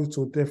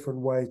total different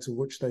way to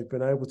which they've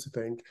been able to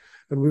think.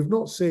 And we've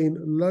not seen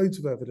loads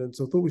of evidence.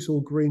 I thought we saw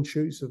green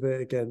shoots of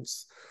it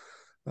against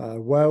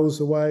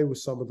Wales away with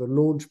some of the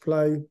launch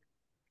play,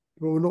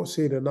 but we're not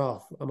seeing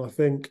enough. And I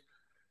think,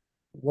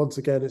 once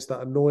again, it's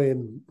that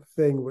annoying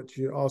thing which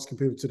you're asking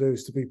people to do,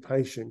 is to be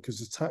patient,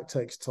 because attack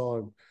takes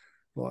time.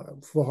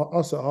 For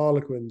us at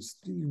Harlequins,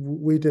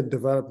 we didn't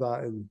develop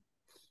that in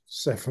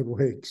 7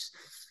 weeks.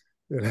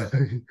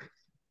 You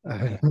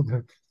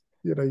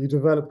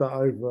develop that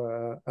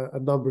over a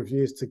number of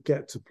years to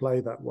get to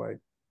play that way.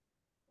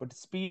 But the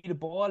speed of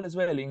ball as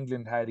well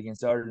England had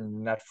against Ireland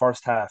in that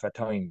first half at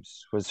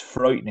times was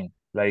frightening.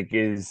 I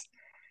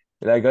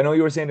know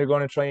you were saying they're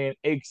going to try and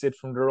exit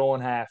from their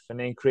own half and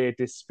then create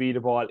this speed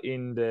of ball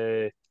in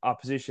the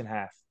opposition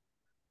half.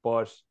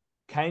 But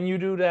can you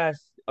do that?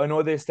 I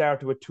know they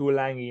started with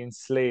Tuolangi and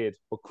Slade,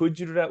 but could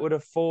you do that with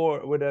a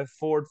Ford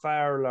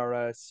Farrell or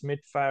a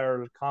Smith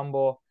Farrell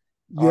combo?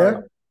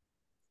 Yeah.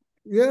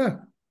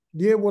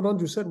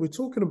 100%. We're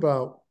talking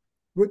about,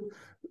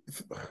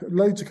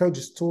 loads of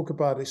coaches talk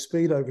about it,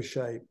 speed over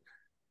shape.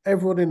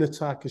 Everyone in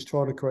attack is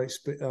trying to create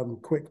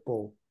quick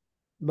ball.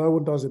 No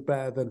one does it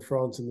better than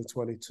France in the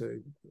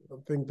 22. I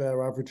think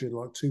they're averaging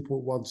like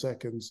 2.1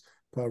 seconds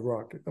per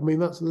ruck. I mean,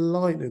 that's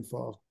lightning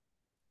fast.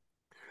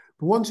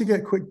 But once you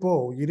get quick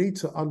ball, you need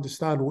to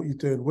understand what you're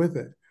doing with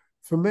it.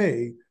 For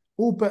me,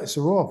 all bets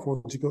are off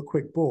once you've got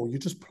quick ball. You're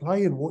just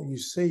playing what you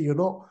see. You're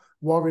not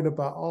worrying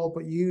about, oh,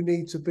 but you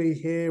need to be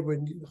here.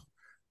 And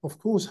of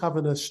course,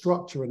 having a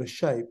structure and a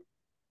shape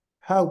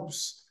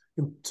helps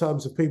in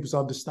terms of people's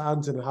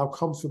understanding and how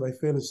comfortable they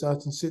feel in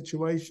certain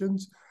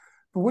situations.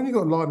 But when you've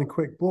got lightning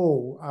quick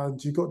ball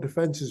and you've got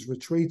defences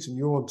retreating,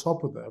 you're on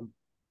top of them.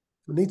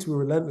 You need to be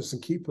relentless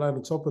and keep playing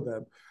on top of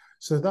them.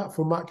 So that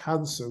for Mac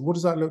Hansen, what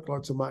does that look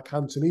like to Mac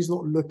Hansen? He's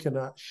not looking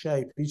at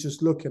shape. He's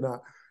just looking at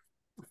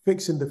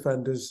fixing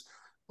defenders,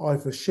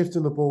 either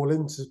shifting the ball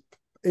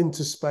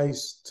into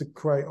space to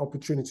create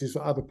opportunities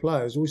for other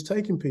players, or he's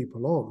taking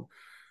people on.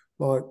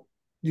 Like,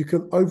 you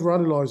can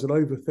overanalyze and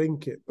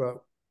overthink it, but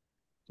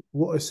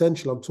what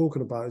essentially I'm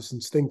talking about is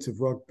instinctive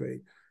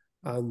rugby.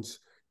 And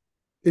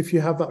if you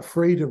have that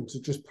freedom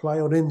to just play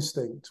on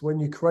instinct, when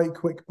you create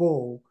quick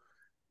ball,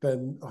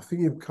 then I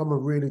think you become a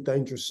really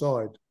dangerous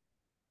side.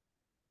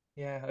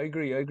 Yeah, I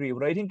agree.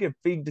 But I think a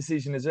big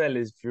decision as well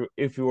is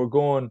if you were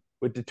going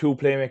with the two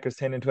playmakers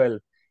 10 and 12,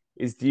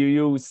 is do you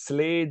use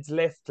Slade's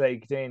left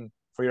leg then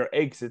for your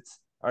exits?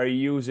 Or are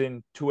you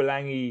using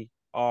Tuolangi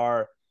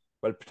or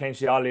well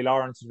potentially Ollie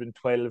Lawrence has been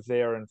 12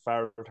 there and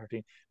Farrell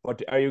 13.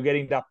 But are you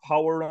getting that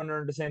power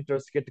runner in the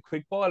centres to get the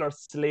quick ball or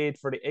Slade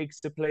for the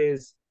exit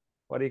plays?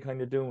 What are you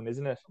kind of doing,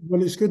 isn't it?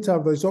 Well, it's good to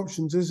have those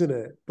options, isn't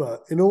it?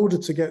 But in order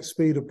to get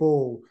speed of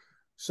ball,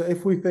 so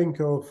if we think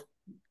of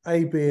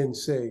A, B, and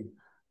C,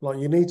 like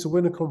you need to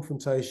win a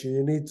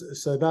confrontation,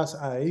 so that's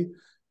A.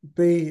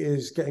 B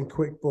is getting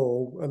quick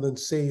ball, and then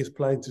C is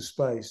playing to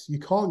space. You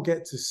can't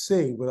get to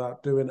C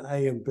without doing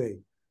A and B.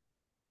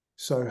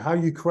 So how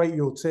you create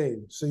your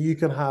team, so you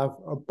can have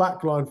a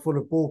backline full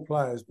of ball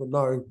players, but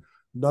no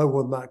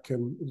one that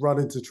can run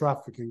into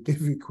traffic and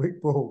give you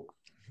quick ball.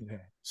 Yeah.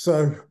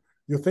 So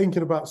you're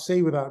thinking about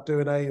C without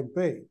doing A and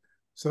B.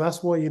 So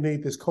that's why you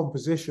need this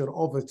composition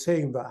of a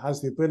team that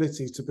has the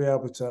ability to be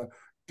able to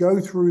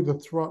go through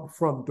the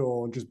front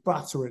door and just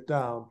batter it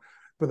down,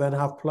 but then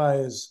have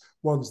players,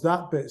 once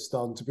that bit's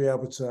done, to be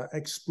able to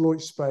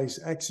exploit space,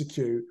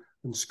 execute,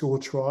 and score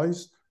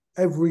tries.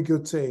 Every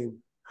good team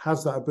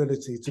has that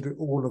ability to do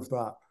all of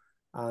that.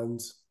 And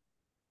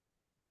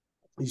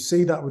you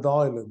see that with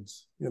Ireland.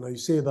 You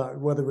see that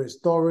whether it's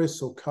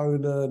Doris or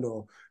Conan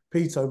or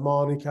Pete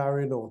O'Mahony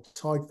carrying or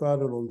Tyke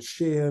Vernon or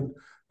Sheehan,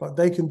 but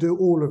they can do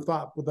all of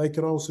that, but they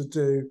can also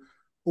do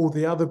all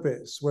the other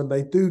bits when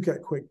they do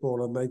get quick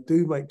ball and they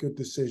do make good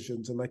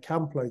decisions and they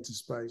can play to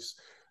space.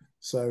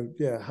 So,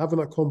 yeah, having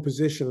that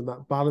composition and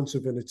that balance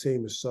within a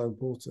team is so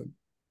important.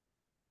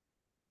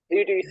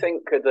 Who do you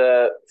think are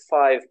the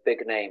 5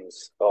 big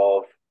names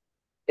of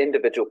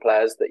individual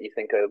players that you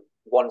think are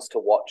ones to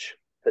watch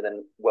for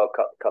the World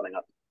Cup coming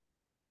up?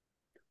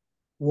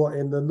 What,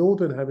 in the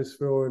Northern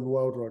Hemisphere or in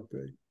World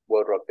Rugby?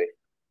 World Rugby.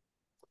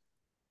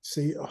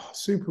 See,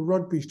 Super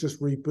Rugby's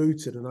just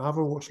rebooted and I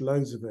haven't watched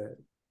loads of it,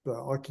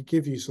 but I could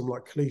give you some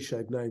like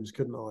cliched names,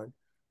 couldn't I?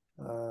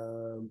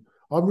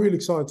 I'm really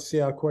excited to see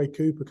how Quay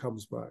Cooper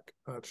comes back,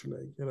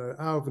 actually.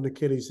 Out of an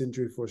Achilles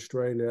injury for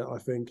Australia, I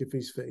think if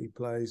he's fit, he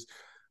plays.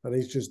 And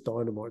he's just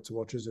dynamite to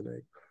watch, isn't he?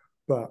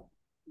 But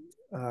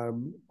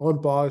I'm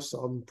biased.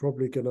 I'm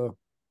probably going to...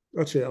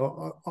 Actually,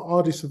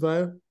 Ardy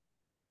Surveyor,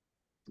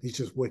 he's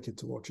just wicked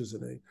to watch,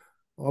 isn't he?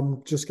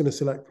 I'm just going to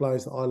select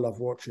players that I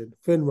love watching.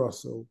 Finn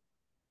Russell,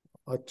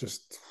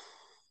 it's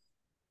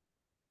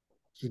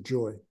a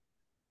joy.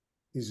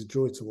 He's a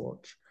joy to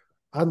watch.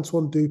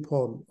 Antoine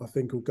Dupont, I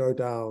think, will go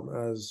down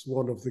as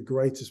one of the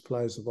greatest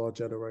players of our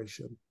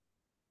generation.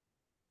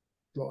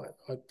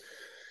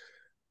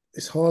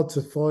 It's hard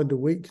to find a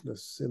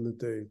weakness in the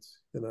dude.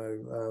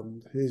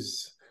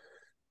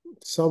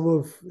 Some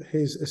of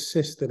his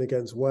assisting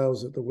against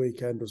Wales at the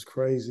weekend was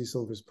crazy.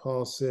 Some of his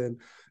passing,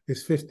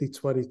 his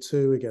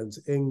 50-22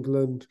 against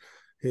England,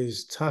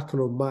 his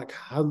tackle on Mac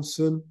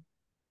Hansen.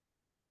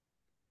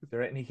 Is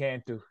there anything he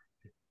can't do?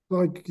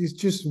 He's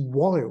just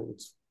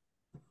wild.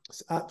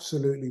 It's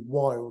absolutely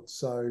wild.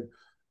 So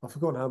I've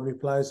forgotten how many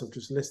players I've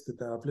just listed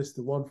there. I've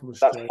listed one from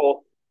Australia.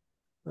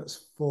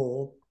 That's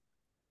 4.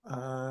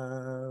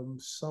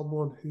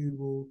 Someone who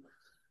will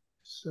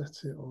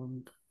set it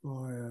on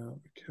fire.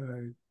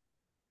 Okay.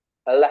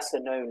 A lesser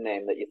known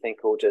name that you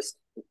think will just,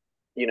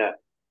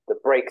 the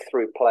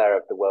breakthrough player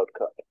of the World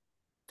Cup.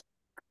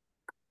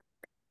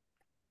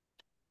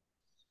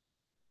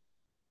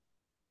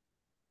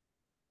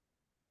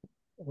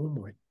 Oh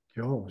my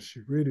gosh,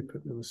 you really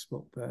put me on the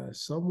spot there.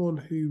 Someone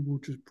who will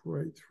just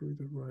break through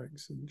the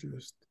ranks and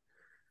just...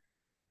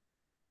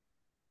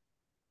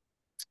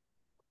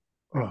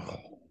 Oh.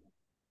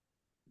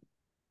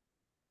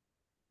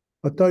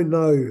 I don't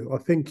know. I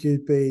think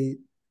you'd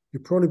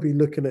probably be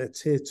looking at a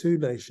tier 2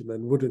 nation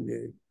then, wouldn't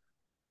you?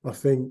 I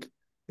think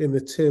in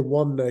the tier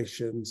 1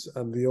 nations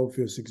and the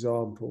obvious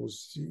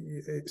examples,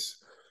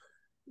 it's,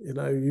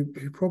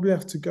 you probably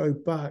have to go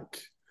back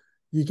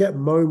you get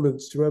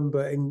moments. Do you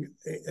remember in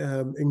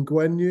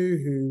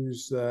Ngwenyu,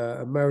 who's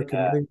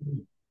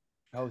American?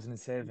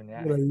 2007,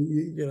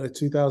 yeah.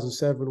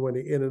 2007 when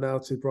he in and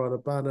outed Brian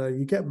Abana.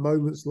 You get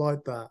moments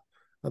like that,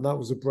 and that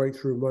was a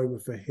breakthrough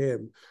moment for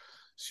him.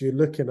 So you're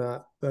looking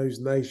at those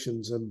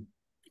nations, and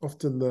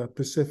often the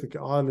Pacific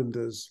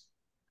Islanders,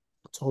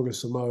 Tonga,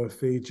 Samoa,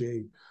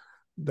 Fiji,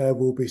 there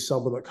will be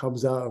someone that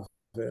comes out of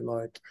it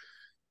like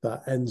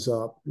that ends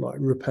up like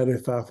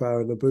Rupeni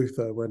Fafau and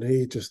Nabutha when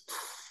he just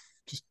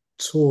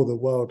tore the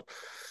world.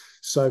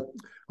 So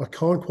I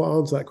can't quite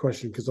answer that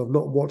question because I've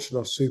not watched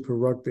enough Super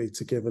Rugby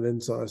to give an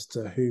insight as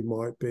to who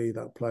might be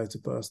that player to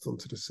burst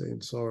onto the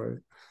scene. Sorry.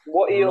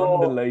 What are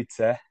Rundle, your I'd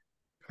say.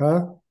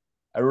 Huh?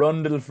 A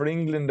Rundle for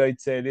England,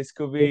 I'd say. This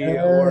could be a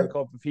Yeah. World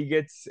Cup if he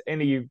gets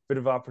any bit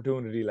of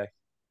opportunity. Like,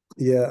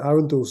 Yeah,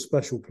 Arundel's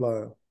special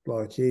player.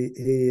 Like he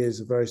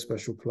is a very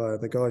special player.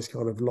 The guy's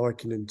kind of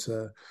likening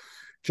to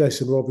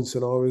Jason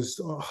Robinson. I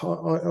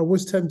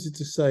was tempted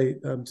to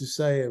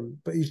say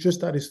him, but he's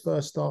just had his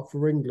first start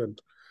for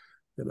England.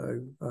 You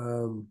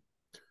know,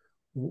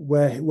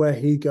 where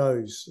he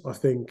goes, I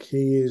think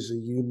he is a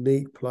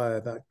unique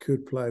player that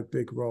could play a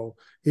big role.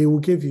 He will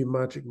give you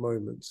magic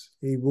moments.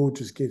 He will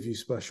just give you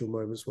special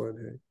moments, won't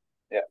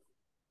he? Yeah.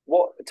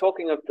 What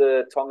talking of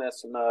the Tonga,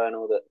 Samoa, and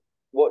all that?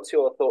 What's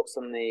your thoughts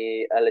on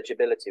the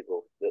eligibility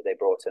rule that they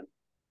brought in?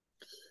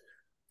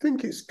 I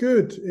think it's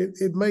good.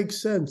 It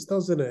makes sense,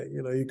 doesn't it?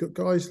 You know, you've got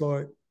guys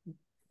like,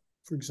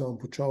 for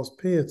example, Charles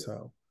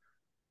Piutau,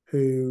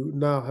 who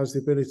now has the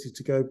ability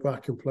to go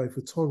back and play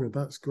for Tonga.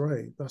 That's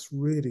great. That's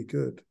really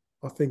good.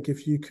 I think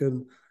if you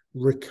can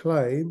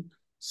reclaim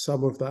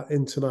some of that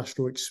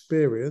international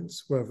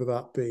experience, whether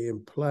that be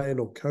in playing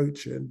or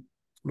coaching,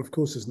 and of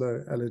course there's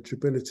no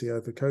eligibility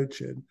over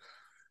coaching,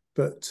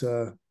 but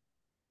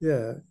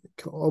yeah,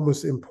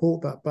 almost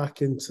import that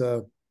back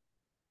into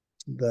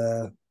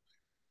the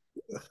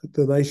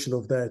nation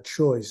of their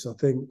choice, I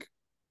think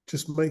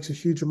just makes a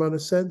huge amount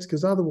of sense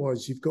because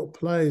otherwise you've got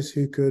players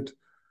who could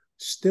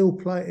still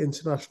play at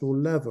international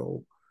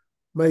level,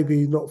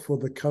 maybe not for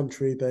the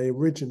country they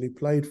originally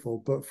played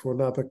for, but for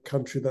another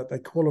country that they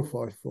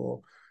qualify for.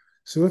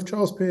 So if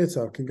Charles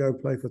Piutau can go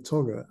play for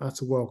Tonga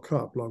at a World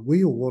Cup, like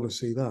we all want to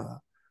see that.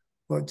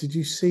 Like, did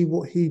you see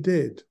what he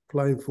did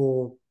playing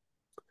for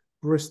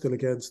Bristol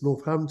against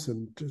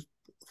Northampton? Just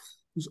it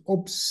was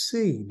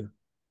obscene.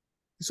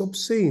 It's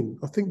obscene.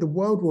 I think the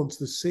world wants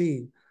to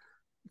see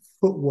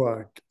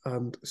footwork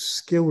and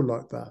skill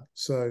like that.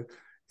 So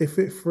if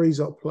it frees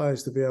up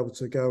players to be able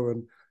to go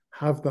and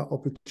have that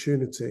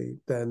opportunity,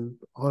 then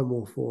I'm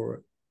all for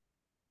it.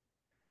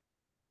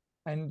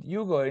 and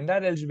Hugo, in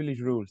that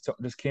eligibility rule,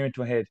 something just came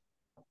into my head.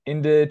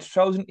 In the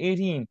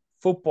 2018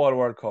 Football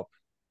World Cup,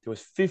 there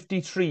was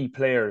 53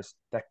 players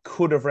that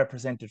could have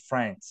represented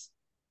France.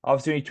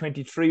 Obviously, only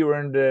 23 were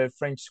in the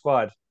French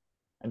squad,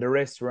 and the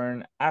rest were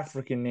in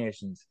African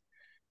nations.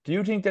 Do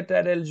you think that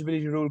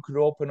eligibility rule could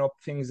open up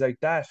things like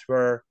that,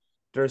 where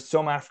there's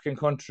some African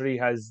country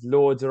has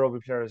loads of rugby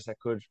players that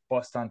could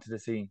bust onto the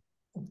scene?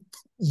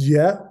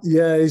 Yeah,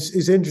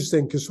 it's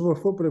interesting because from a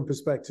footballing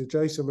perspective,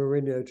 Jason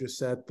Mourinho just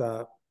said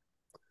that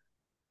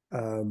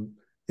um,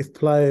 if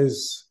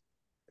players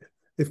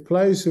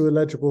who are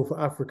eligible for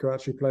Africa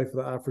actually play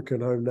for the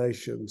African home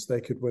nations, they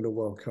could win a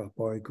World Cup.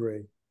 I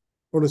agree.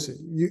 Honestly,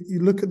 you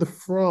look at the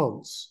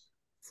France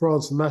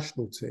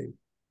national team,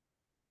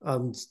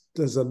 and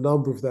there's a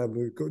number of them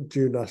who've got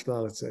dual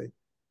nationality.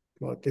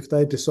 Like if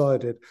they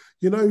decided,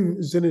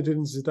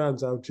 Zinedine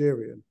Zidane's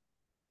Algerian.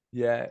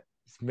 Yeah,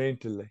 it's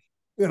mentally.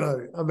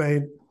 I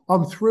mean,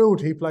 I'm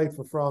thrilled he played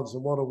for France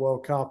and won a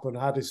World Cup and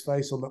had his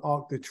face on the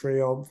Arc de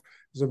Triomphe.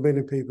 There's a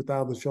million people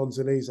down the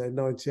Champs-Elysees in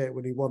 '98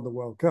 when he won the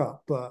World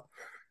Cup. But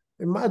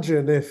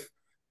imagine if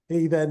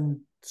he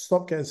then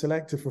stopped getting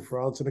selected for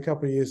France and a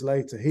couple of years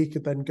later, he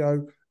could then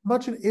go,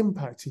 imagine the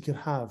impact he could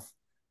have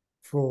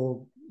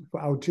for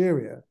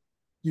Algeria.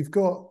 You've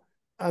got,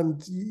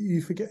 and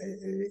you forget,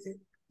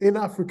 in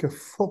Africa,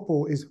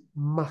 football is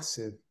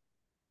massive.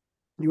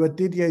 You had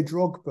Didier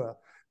Drogba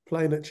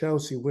playing at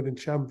Chelsea, winning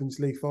Champions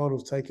League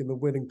finals, taking the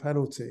winning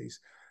penalties.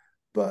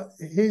 But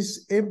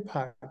his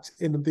impact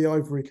in the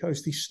Ivory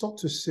Coast, he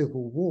stopped a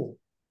civil war.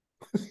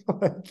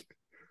 Like,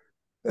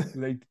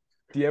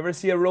 do you ever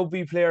see a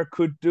rugby player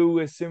could do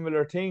a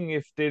similar thing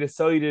if they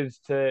decided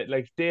to,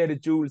 like, they had a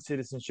dual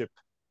citizenship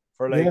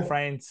for like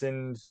France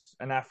and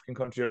an African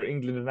country or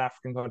England and an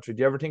African country?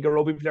 Do you ever think a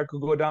rugby player could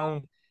go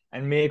down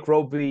and make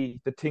rugby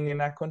the thing in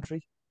that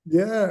country?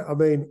 Yeah, I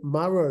mean,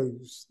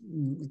 Maro's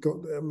got.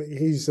 I mean,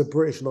 he's a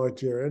British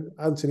Nigerian.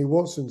 Anthony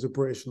Watson's a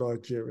British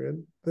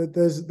Nigerian.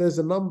 There's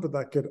a number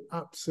that could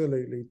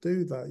absolutely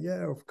do that.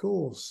 Yeah, of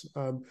course.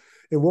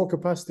 In what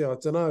capacity? I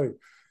don't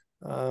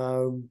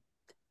know.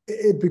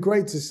 It'd be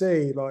great to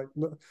see. Like,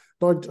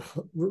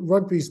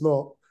 rugby's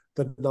not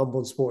the number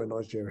one sport in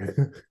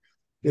Nigeria.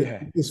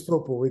 It's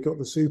football. We got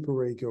the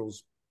Super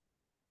Eagles,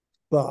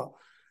 but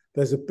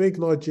there's a big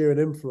Nigerian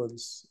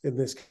influence in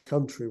this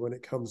country when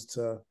it comes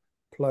to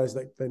players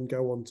that then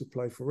go on to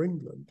play for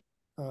England.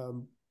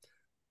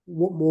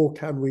 what more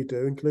can we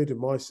do, including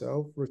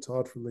myself,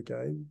 retired from the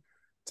game,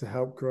 to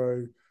help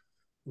grow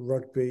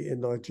rugby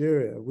in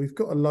Nigeria? We've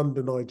got a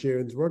London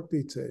Nigerians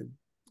rugby team.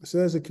 So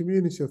there's a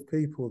community of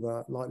people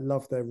that like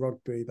love their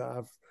rugby, that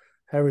have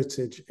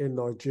heritage in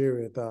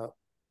Nigeria, that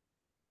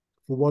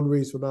for one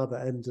reason or another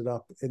ended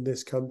up in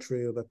this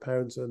country, or their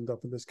parents ended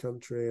up in this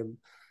country, and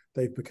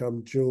they've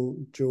become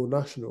dual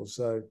nationals.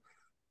 So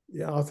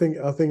yeah, I think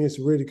it's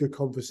a really good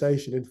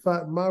conversation. In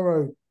fact,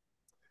 Maro,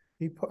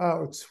 he put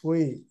out a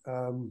tweet.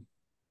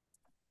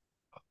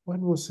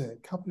 When was it?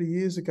 A couple of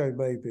years ago,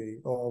 maybe,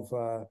 of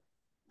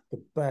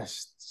the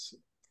best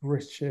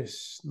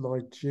British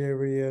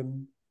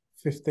Nigerian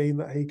 15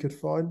 that he could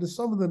find. There's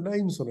some of the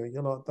names on it,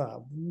 you're like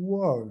that.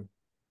 Whoa.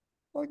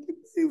 Like,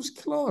 he was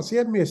class. He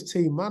had me as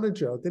team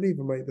manager. I didn't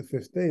even make the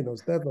 15. I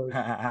was Devo.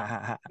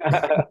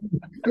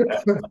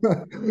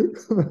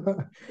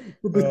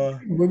 But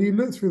when you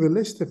look through the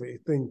list of it, you're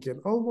thinking,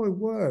 oh my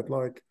word,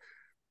 like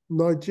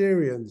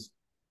Nigerians,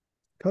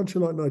 country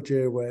like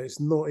Nigeria, where it's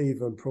not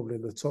even probably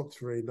in the top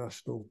three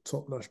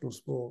top national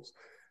sports,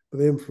 but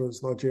the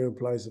influence Nigerian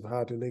players have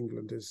had in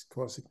England is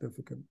quite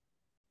significant.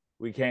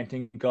 We can't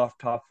think off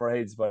top of our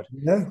heads, but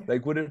Yeah,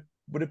 like, would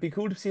it be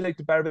cool to see like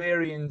the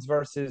Barbarians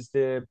versus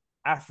the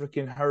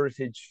African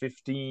Heritage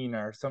 15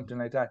 or something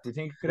like that? Do you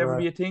think it could ever right.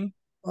 be a thing?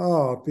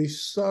 Oh, I'd be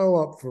so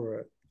up for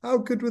it. How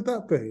good would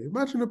that be?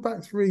 Imagine a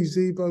back three,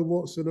 Zebo,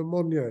 Watson, and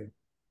Monye.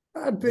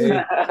 That'd be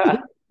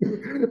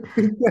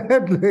Mate,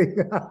 deadly.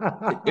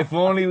 if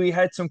only we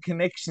had some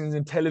connections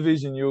in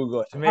television,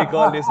 Hugo, to make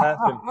all this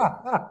happen.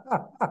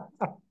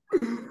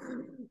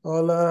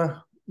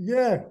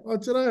 Yeah, I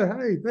don't know.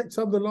 Hey, next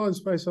time the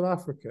Lions face on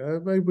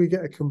Africa, maybe we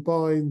get a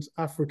combined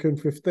African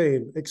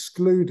 15,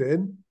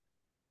 excluding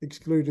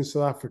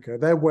South Africa.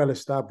 They're well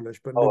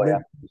established, but Oh yeah.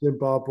 Namibia,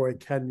 Zimbabwe,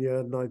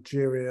 Kenya,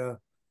 Nigeria.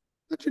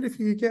 Imagine if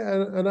you could get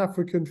an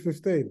African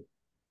 15.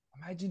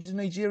 Imagine the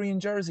Nigerian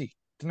jersey.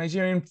 The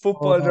Nigerian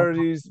football Oh,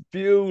 jersey is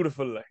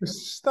beautiful. Like. the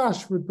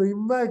stash would be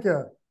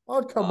mega.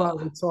 I'd come out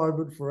of Ah,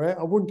 retirement for it.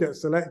 I wouldn't get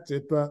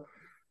selected, but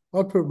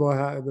I'd put my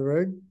hat in the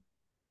ring.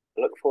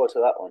 Look forward to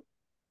that one.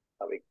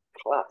 That'd be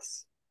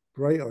class.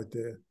 Great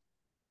idea.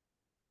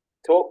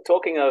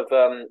 Talking of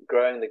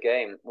growing the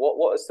game,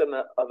 what are some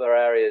other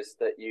areas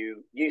that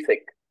you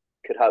think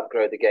could help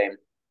grow the game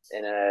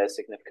in a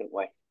significant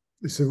way?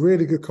 It's a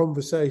really good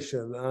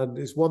conversation, and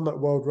it's one that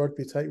World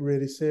Rugby take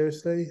really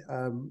seriously.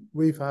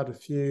 We've had a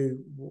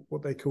few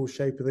what they call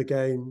shape of the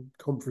game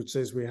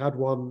conferences. We had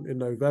one in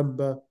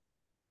November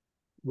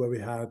where we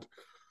had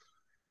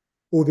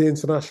all the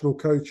international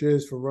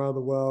coaches from around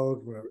the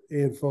world, where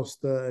Ian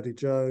Foster, Eddie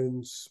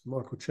Jones,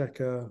 Michael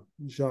Checker,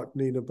 Jacques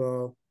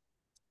Nienaber,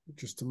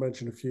 just to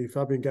mention a few,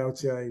 Fabien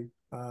Gaultier.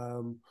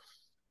 And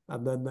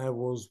then there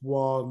was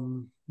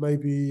one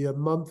maybe a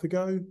month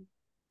ago,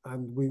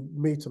 and we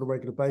meet on a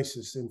regular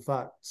basis. In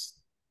fact,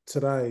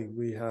 today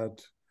we had,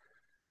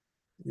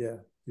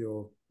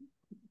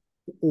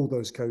 all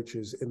those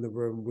coaches in the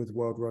room with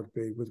World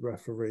Rugby, with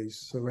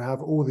referees. So we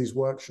have all these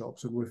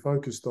workshops, and we're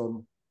focused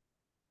on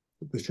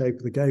the shape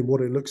of the game,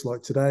 what it looks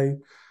like today,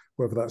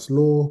 whether that's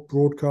law,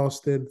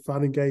 broadcasting,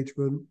 fan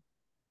engagement.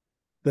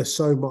 There's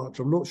so much.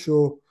 I'm not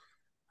sure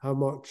how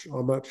much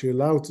I'm actually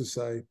allowed to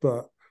say,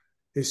 but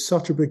it's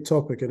such a big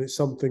topic, and it's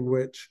something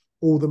which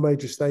all the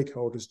major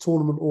stakeholders,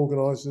 tournament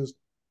organisers,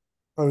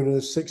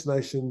 owners, Six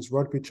Nations,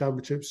 Rugby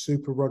Championships,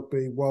 Super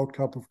Rugby, World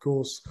Cup, of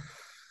course,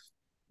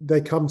 they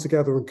come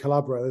together and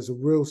collaborate. There's a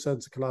real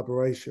sense of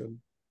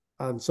collaboration.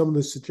 And some of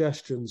the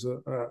suggestions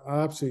are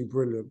absolutely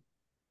brilliant,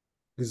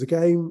 because the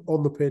game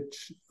on the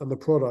pitch and the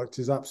product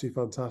is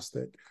absolutely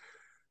fantastic.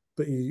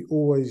 But you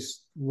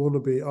always want to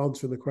be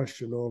answering the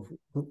question of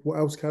what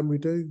else can we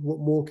do? What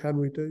more can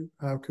we do?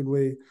 How can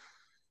we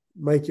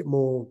make it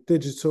more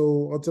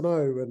digital? I don't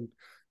know. And,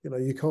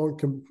 you can't,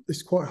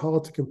 it's quite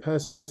hard to compare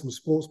some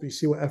sports, but you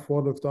see what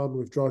F1 have done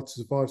with Drive to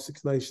Survive.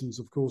 Six Nations,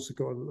 of course, have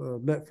got a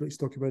Netflix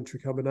documentary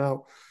coming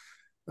out.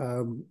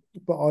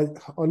 But I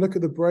look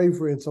at the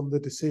bravery and some of the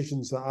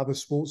decisions that other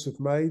sports have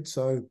made.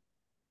 So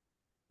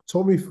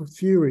Tommy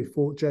Fury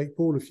fought Jake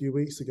Paul a few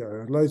weeks ago,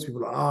 and loads of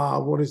people are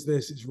like, what is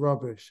this? It's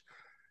rubbish.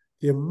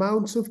 The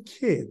amount of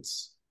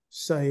kids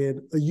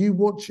saying, are you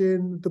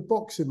watching the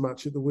boxing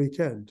match at the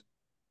weekend?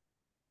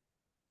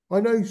 I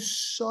know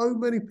so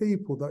many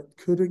people that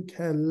couldn't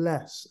care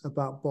less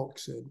about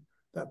boxing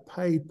that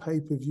paid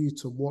pay-per-view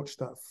to watch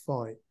that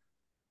fight.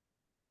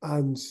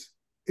 And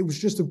it was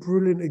just a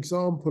brilliant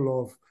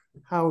example of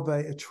how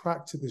they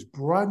attracted this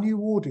brand new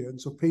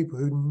audience of people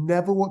who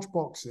never watch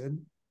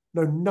boxing,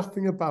 know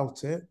nothing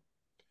about it.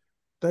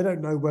 They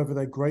don't know whether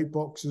they're great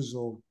boxers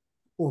or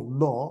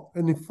not.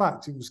 And in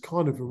fact, it was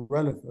kind of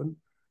irrelevant.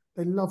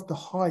 They loved the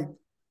hype,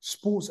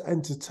 sports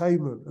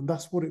entertainment, and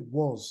that's what it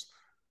was.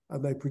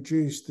 And they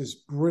produced this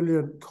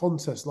brilliant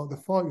contest. Like, the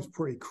fight was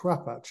pretty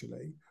crap,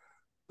 actually,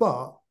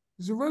 but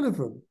it's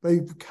irrelevant.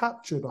 They've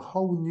captured a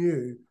whole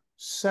new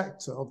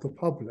sector of the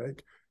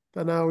public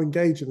that are now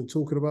engaging and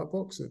talking about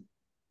boxing.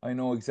 I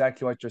know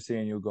exactly what you're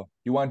saying, Hugo.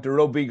 You want the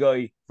rugby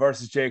guy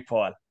versus Jake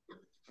Paul.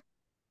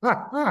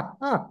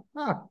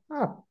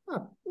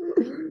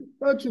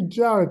 Imagine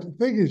Jared. The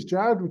thing is,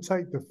 Jared would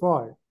take the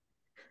fight.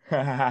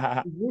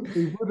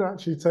 He would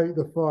actually take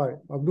the fight.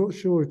 I'm not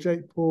sure if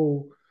Jake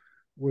Paul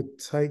would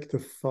take the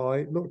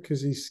fight, not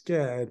because he's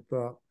scared,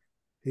 but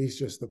he's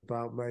just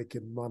about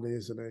making money,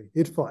 isn't he?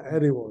 He'd fight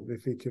anyone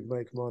if he could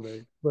make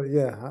money. But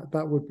yeah,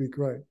 that would be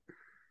great.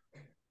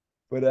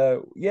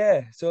 But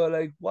yeah, so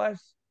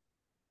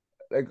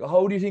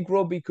how do you think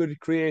rugby could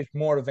create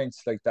more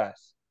events like that?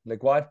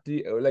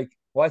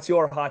 What's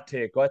your hot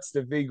take? What's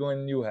the big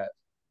one you have?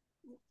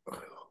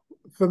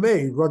 For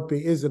me,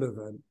 rugby is an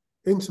event.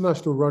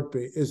 International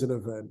rugby is an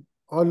event.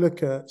 I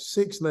look at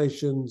Six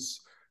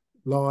Nations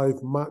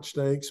live match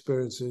day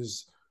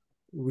experiences.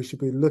 We should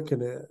be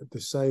looking at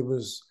the same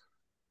as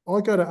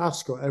I go to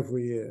Ascot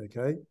every year,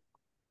 okay?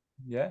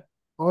 Yeah.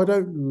 I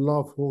don't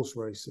love horse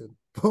racing,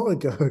 but I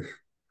go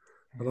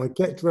and I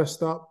get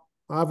dressed up,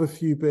 I have a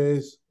few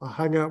beers, I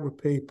hang out with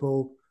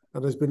people,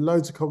 and there's been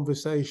loads of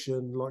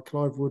conversation. Like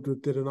Clive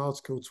Woodward did an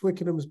article,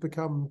 Twickenham has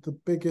become the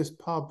biggest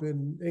pub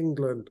in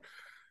England.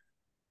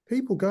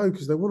 People go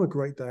because they want a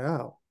great day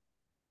out.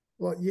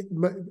 Like,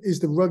 is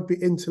the rugby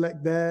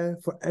intellect there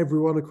for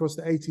everyone across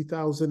the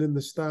 80,000 in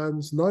the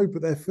stands? No,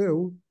 but they're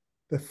full.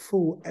 They're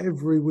full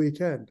every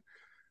weekend.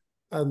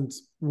 And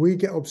we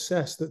get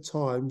obsessed at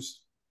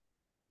times,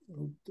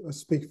 I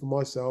speak for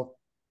myself,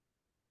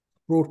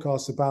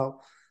 broadcasts about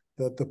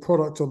the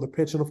product on the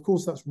pitch. And of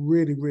course, that's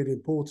really, really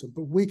important.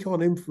 But we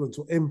can't influence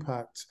or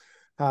impact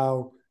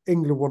how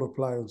England want to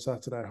play on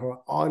Saturday,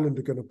 how Ireland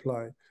are going to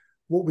play.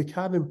 What we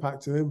can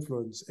impact and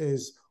influence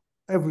is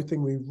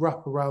everything we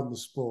wrap around the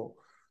sport.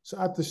 So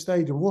at the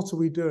stadium, what are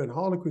we doing?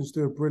 Harlequins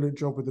do a brilliant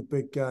job with the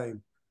big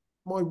game.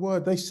 My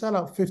word, they sell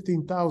out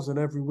 15,000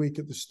 every week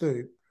at the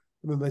Stoop,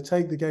 and then they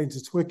take the game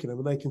to Twickenham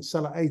and they can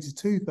sell out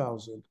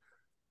 82,000.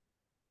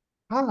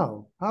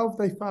 How? How have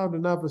they found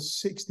another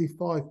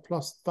 65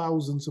 plus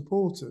thousand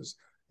supporters?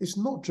 It's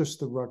not just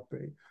the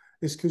rugby.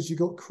 It's because you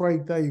got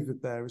Craig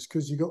David there. It's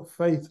because you got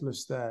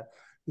Faithless there.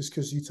 It's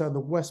because you turn the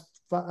West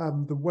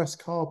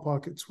car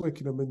park at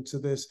Twickenham into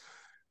this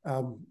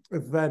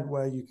event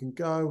where you can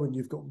go and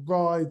you've got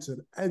rides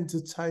and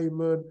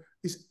entertainment.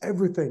 It's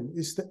everything.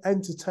 It's the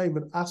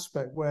entertainment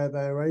aspect where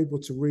they're able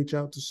to reach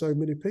out to so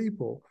many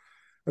people.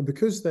 And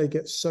because they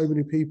get so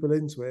many people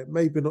into it,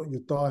 maybe not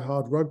your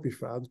diehard rugby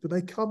fans, but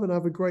they come and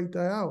have a great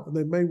day out and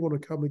they may want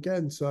to come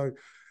again. So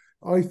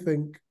I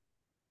think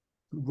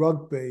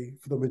rugby,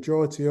 for the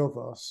majority of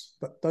us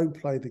that don't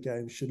play the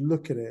game, should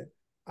look at it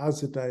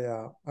as a day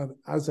out and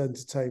as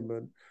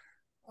entertainment.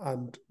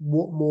 And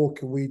what more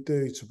can we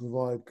do to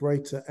provide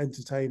greater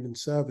entertainment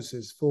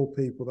services for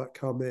people that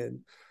come in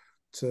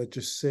to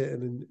just sit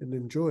and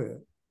enjoy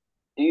it?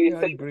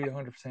 I agree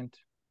 100%.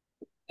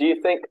 Do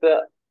you think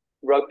that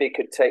rugby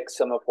could take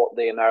some of what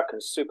the American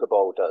Super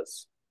Bowl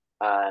does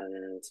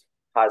and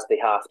has the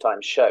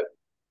halftime show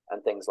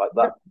and things like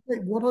that?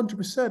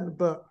 100%.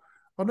 But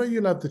I know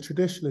you'll have the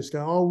traditionalists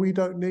go, oh, we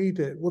don't need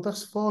it. Well,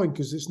 that's fine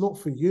because it's not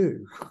for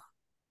you.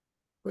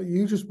 But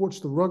you just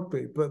watch the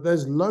rugby. But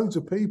there's loads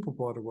of people,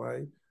 by the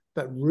way,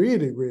 that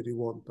really, really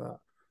want that.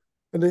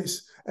 And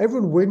it's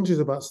everyone whinges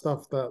about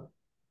stuff that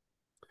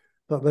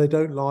they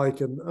don't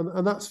like,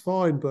 and that's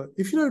fine. But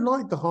if you don't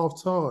like the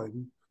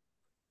halftime,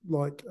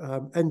 like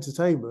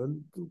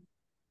entertainment,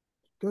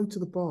 go to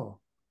the bar.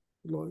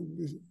 Like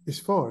it's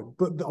fine.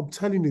 But I'm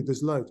telling you,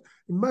 there's loads.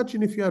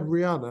 Imagine if you had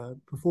Rihanna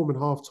performing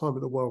halftime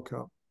at the World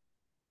Cup.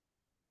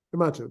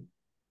 Imagine.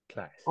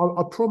 Class.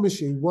 I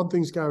promise you, one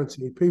thing's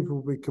guaranteed: people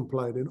will be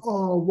complaining.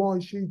 Oh, why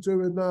is she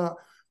doing that?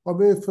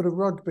 I'm here for the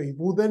rugby.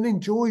 Well, then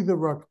enjoy the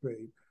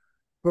rugby.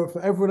 But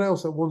for everyone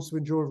else that wants to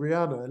enjoy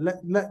Rihanna,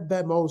 let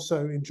them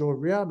also enjoy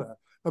Rihanna.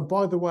 And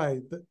by the way,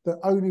 the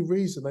only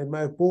reason they may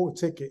have bought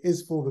a ticket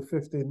is for the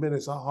 15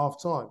 minutes at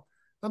half time.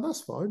 And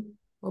that's fine.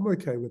 I'm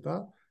okay with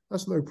that.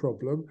 That's no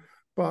problem.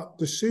 But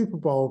the Super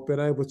Bowl have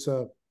been able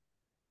to,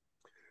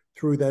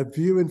 through their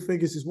viewing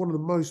figures, is one of the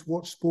most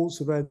watched sports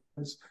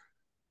events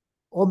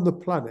on the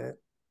planet.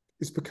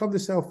 It's become the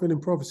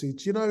self-fulfilling prophecy.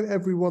 Do you know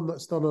everyone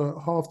that's done a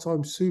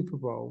halftime Super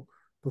Bowl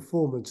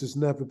performance has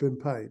never been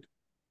paid?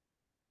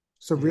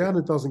 So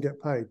Rihanna doesn't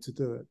get paid to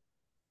do it.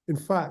 In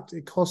fact,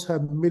 it costs her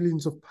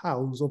millions of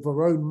pounds of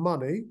her own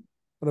money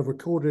and a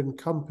recording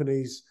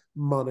company's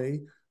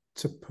money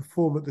to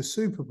perform at the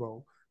Super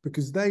Bowl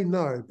because they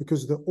know,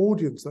 because of the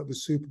audience that the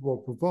Super Bowl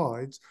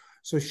provides.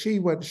 So she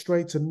went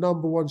straight to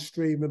 #1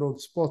 streaming on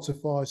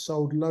Spotify,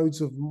 sold loads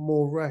of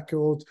more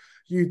records.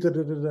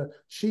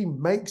 She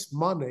makes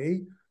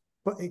money,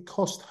 but it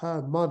cost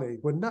her money.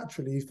 When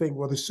naturally you think,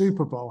 well, the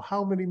Super Bowl,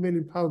 how many £1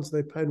 million are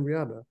they paying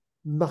Rihanna?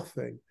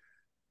 Nothing.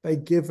 They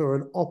give her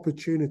an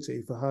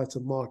opportunity for her to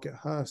market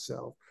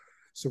herself.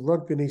 So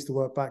rugby needs to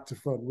work back to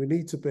front. We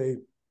need to be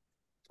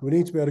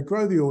able to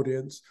grow the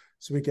audience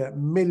so we get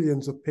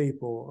millions of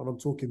people, and I'm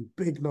talking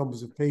big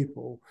numbers of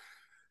people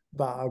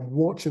that are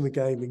watching the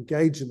game,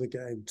 engaging the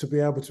game, to be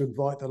able to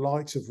invite the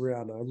likes of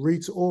Rihanna.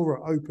 Rita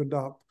Ora opened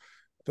up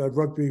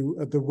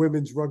the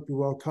Women's Rugby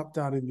World Cup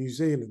down in New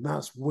Zealand.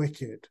 That's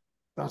wicked.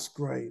 That's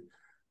great.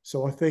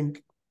 So I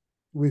think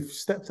we've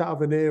stepped out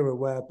of an era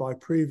whereby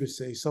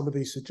previously some of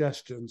these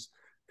suggestions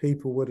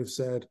people would have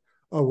said,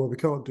 oh, well, we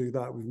can't do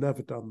that. We've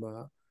never done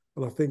that.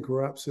 And I think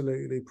we're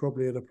absolutely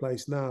probably in a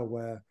place now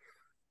where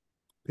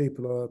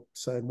people are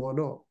saying, why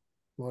not?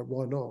 Like,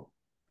 why not?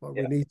 Like,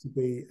 we need to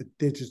be a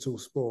digital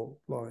sport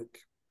like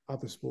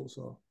other sports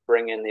are.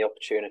 Bring in the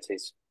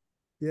opportunities.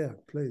 Yeah,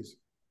 please.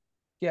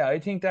 Yeah, I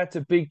think that's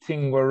a big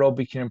thing where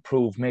rugby can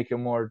improve, make it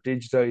more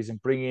digitized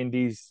and bring in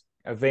these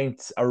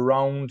events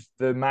around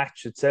the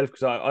match itself.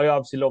 Because I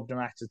obviously love the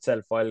match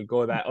itself. I'll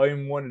go that.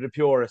 I'm one of the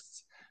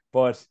purists,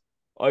 but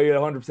I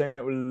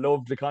 100% will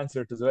love the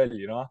concert as well,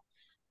 you know.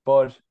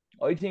 But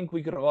I think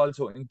we could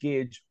also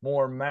engage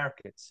more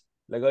markets.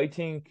 Like, I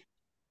think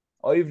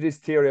I have this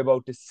theory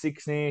about the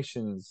Six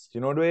Nations.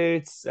 You know, the way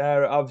it's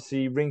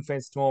obviously ring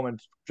fenced at the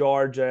moment,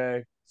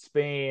 Georgia,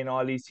 Spain,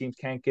 all these teams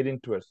can't get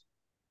into it.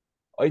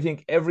 I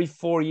think every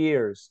 4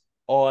 years,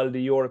 all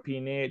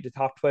the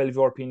top 12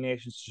 European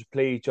nations should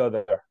play each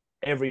other.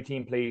 Every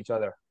team play each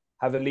other,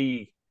 have a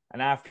league,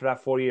 and after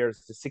that 4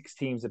 years, the six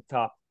teams at the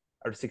top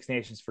are the Six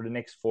Nations for the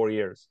next 4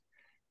 years.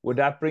 Would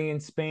that bring in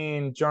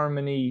Spain,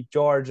 Germany,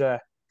 Georgia?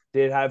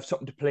 They'd have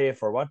something to play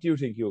for. What do you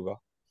think,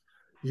 Hugo?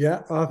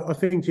 Yeah, I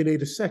think you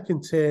need a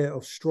second tier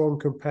of strong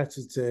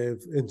competitive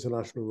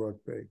international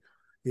rugby.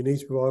 You need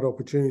to provide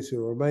opportunity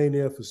for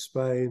Romania, for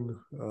Spain,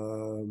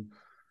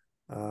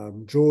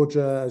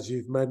 Georgia, as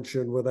you've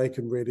mentioned, where they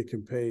can really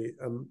compete.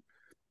 And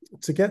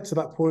to get to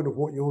that point of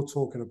what you're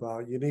talking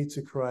about, you need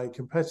to create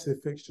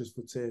competitive fixtures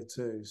for tier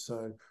two.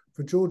 So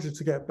for Georgia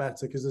to get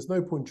better, because there's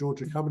no point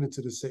Georgia coming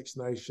into the Six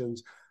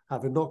Nations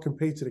having not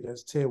competed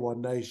against tier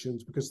one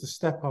nations, because the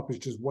step up is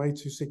just way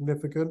too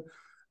significant.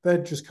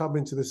 They'd just come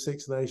into the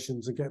Six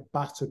Nations and get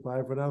battered by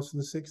everyone else in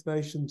the Six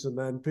Nations, and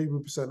then people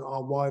would be saying,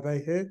 oh, why are they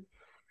here?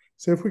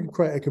 So if we can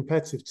create a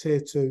competitive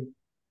tier two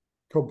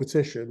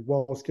competition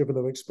whilst giving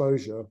them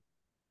exposure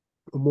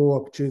and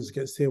more opportunities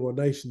against tier one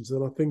nations,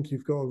 then I think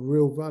you've got a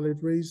real valid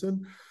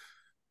reason.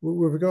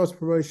 With regards to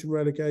promotion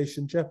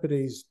relegation,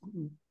 jeopardy is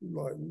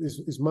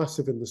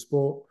massive in the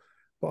sport,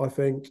 but I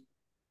think,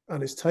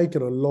 and it's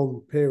taken a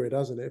long period,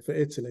 hasn't it, for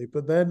Italy,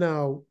 but they're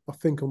now, I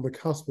think, on the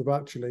cusp of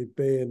actually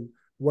being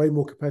way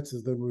more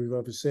competitive than we've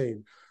ever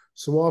seen.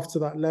 So after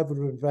that level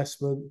of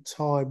investment,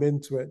 time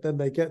into it, then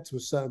they get to a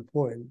certain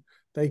point,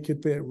 they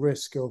could be at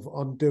risk of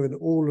undoing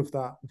all of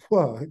that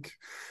work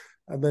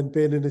and then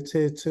being in a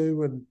tier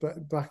two and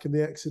back in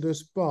the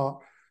Exodus. But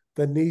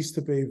there needs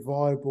to be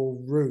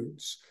viable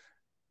routes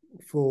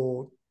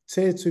for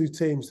tier two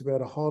teams to be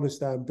able to harness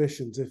their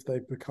ambitions if they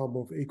become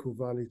of equal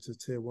value to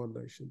tier one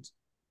nations.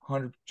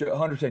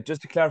 100%.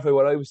 Just to clarify,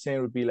 what I was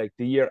saying would be like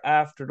the year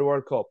after the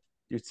World Cup,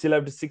 you still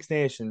have the Six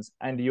Nations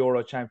and the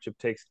Euro Championship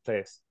takes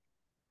place.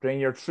 Then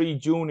your 3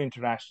 June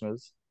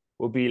internationals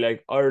will be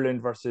like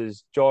Ireland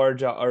versus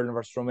Georgia, Ireland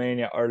versus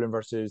Romania, Ireland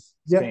versus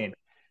Spain.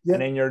 Yep.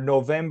 And then your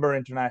November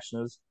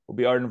internationals will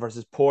be Ireland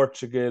versus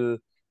Portugal,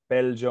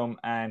 Belgium,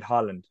 and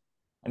Holland.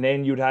 And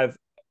then you'd have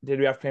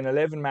playing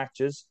 11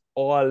 matches,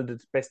 all the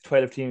best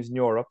 12 teams in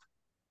Europe.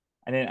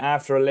 And then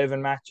after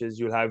 11 matches,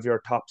 you'll have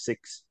your top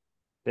six.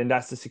 Then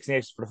that's the Six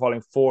Nations for the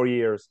following 4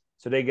 years.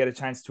 So they get a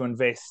chance to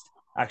invest,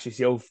 actually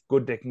see how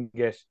good they can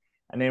get.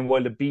 And then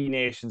while the B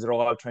nations are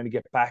all trying to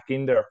get back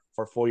in there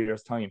for 4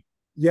 years' time.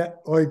 Yeah,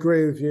 I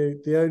agree with you.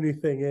 The only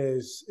thing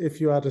is, if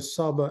you had a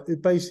summer,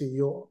 basically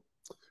for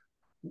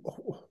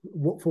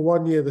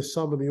 1 year, the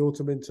summer, the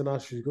autumn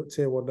international, you've got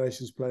tier one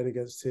nations playing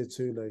against tier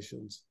two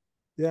nations.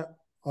 Yeah,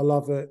 I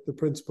love it. The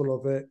principle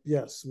of it,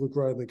 yes, we're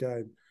growing the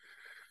game,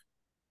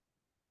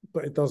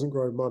 but it doesn't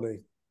grow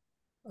money.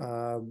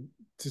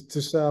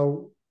 To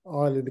sell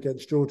Ireland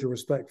against Georgia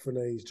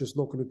respectfully is just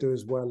not going to do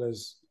as well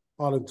as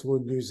Ireland to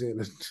win New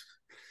Zealand.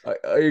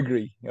 I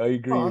agree. I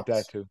agree with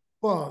that too.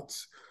 But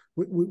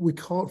we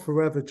can't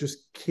forever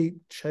just keep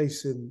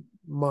chasing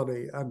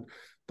money. And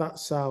that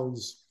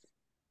sounds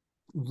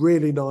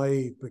really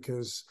naive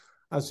because,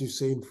 as you've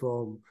seen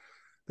from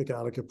the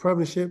Gallagher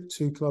Premiership,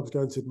 2 clubs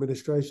going to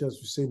administration, as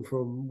we've seen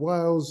from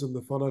Wales and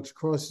the financial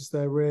crisis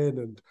they're in,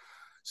 and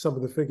some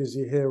of the figures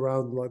you hear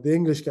around like the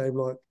English game,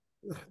 like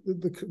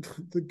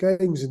the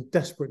game's in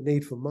desperate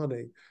need for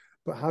money.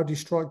 But how do you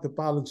strike the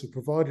balance of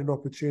providing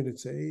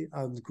opportunity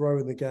and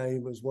growing the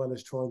game as well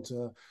as trying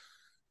to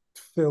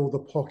fill the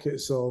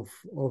pockets of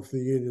the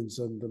unions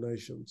and the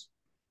nations?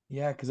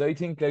 Yeah, because I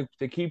think like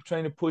they keep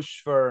trying to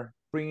push for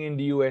bringing in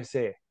the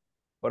USA,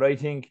 but I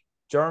think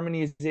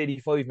Germany is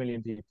 85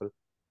 million people,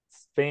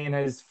 Spain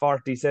has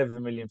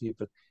 47 million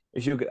people.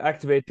 If you could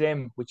activate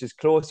them, which is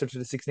closer to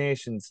the Six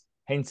Nations,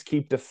 hence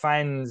keep the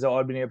fans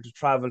all being able to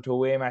travel to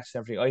away matches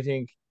and everything, I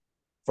think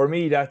for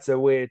me that's a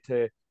way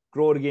to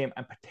grow the game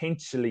and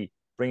potentially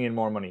bring in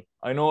more money.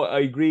 I know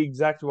I agree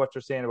exactly what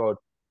you're saying about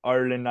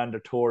Ireland on the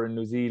tour in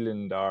New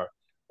Zealand or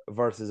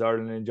versus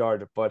Ireland and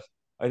Georgia, but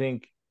I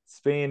think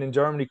Spain and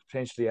Germany could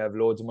potentially have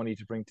loads of money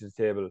to bring to the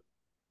table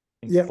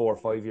in 4 or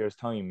 5 years'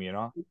 time, you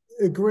know?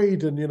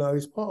 Agreed. And,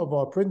 it's part of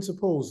our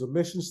principles, the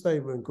mission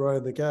statement,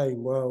 growing the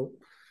game. Well,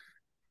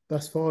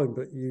 that's fine,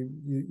 but you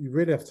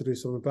really have to do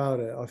something about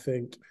it. I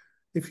think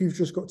if you've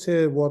just got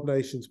tier one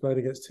nations playing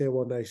against tier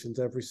one nations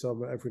every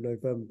summer, every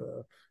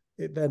November,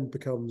 it then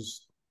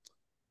becomes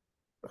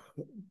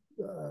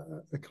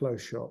a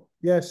close shot.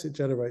 Yes, it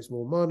generates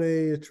more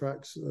money,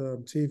 attracts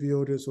TV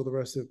audience, all the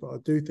rest of it, but I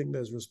do think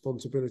there's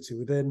responsibility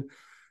within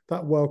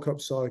that World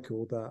Cup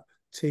cycle that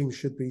teams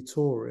should be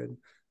touring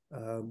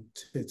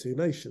tier two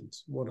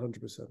nations,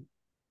 100%.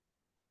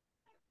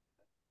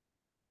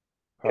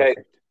 Okay.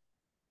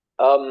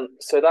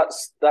 So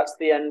that's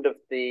the end of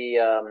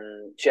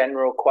the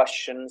general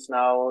questions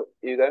now,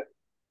 Hugo.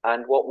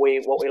 And what we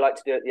like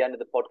to do at the end of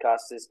the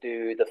podcast is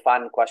do the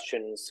fan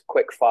questions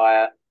quick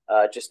fire,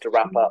 just to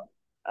wrap up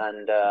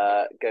and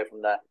go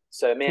from there.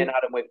 So me and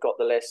Adam, we've got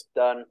the list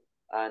done,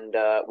 and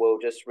we'll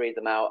just read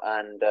them out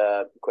and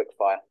quick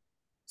fire.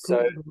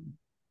 So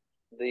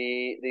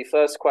the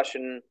first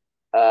question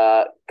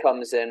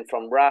comes in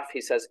from Raf.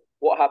 He says,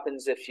 "What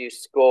happens if you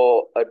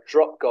score a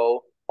drop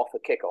goal off a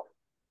kickoff?"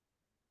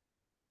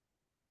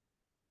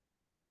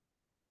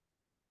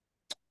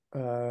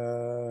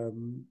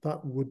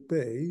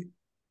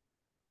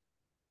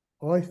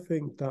 I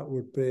think that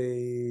would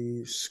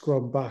be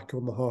scrum back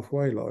on the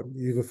halfway line.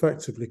 You've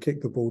effectively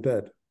kicked the ball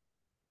dead.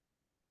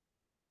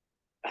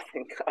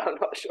 I'm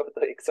not sure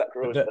the exact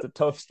rules. That's a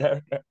tough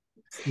start.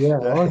 Yeah,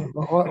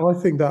 I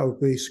think that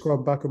would be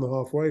scrum back on the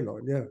halfway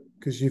line. Yeah,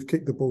 because you've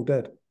kicked the ball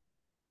dead.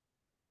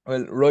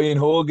 Well, Ryan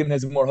Hogan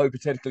has a more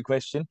hypothetical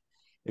question.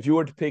 If you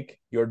were to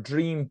pick your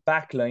dream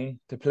backline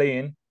to play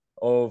in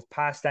of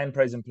past and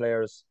present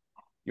players,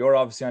 you're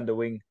obviously on the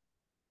wing.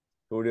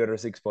 Who are the other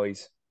six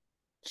boys?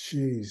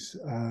 Jeez.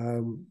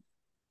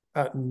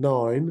 At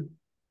 9,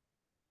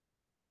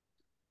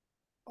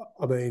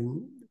 I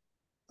mean,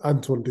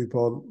 Antoine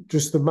Dupont,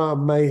 just the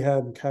amount of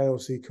mayhem,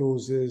 chaos he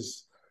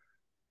causes,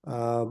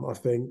 I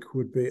think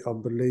would be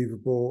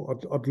unbelievable.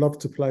 I'd love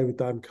to play with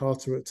Dan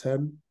Carter at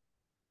 10,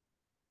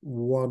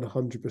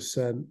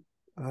 100%.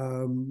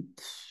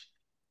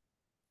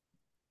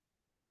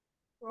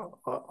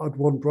 I'd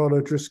want Brian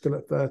O'Driscoll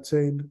at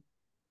 13.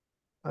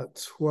 At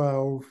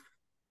 12,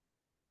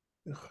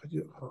 at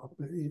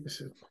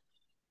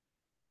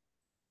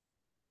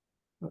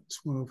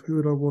 12, who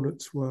would I want at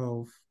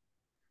 12?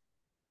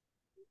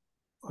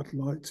 I'd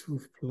like to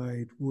have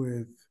played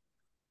with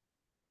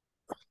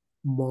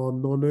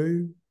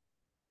Nonu.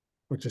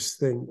 I just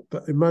think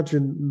that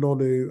imagine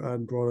Nonu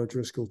and Brian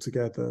O'Driscoll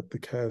together, the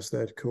chaos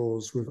they'd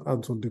cause with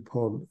Antoine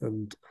Dupont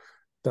and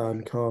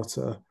Dan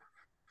Carter.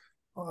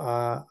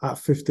 At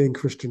 15,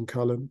 Christian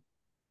Cullen.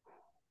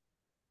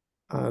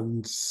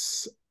 And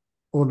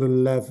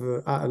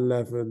at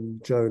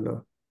 11,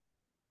 Jonah.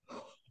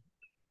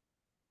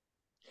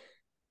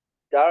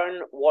 Darren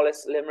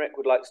Wallace Limerick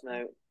would like to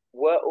know: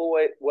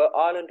 were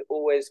Ireland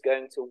always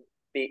going to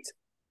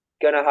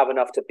have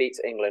enough to beat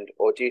England,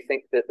 or do you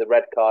think that the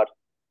red card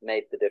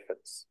made the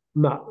difference?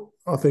 No,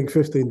 I think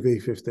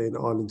 15v15,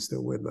 Ireland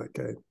still win that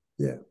game.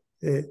 Yeah,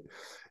 it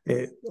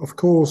of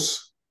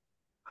course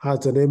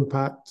had an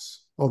impact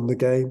on the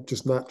game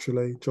just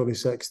naturally. Johnny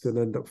Sexton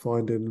ended up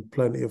finding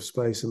plenty of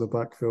space in the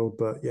backfield,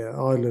 but yeah,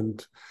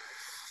 Ireland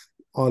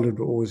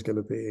were always going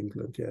to beat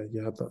England. Yeah,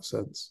 you had that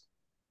sense.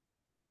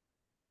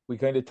 We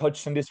kind of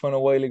touched on this one a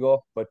while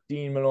ago, but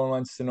Dean Malone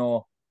wants to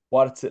know,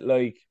 what's it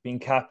like being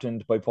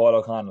captained by Paul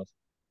O'Connell?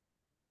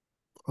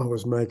 I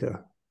was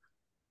mega.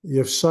 You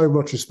have so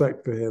much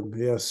respect for him.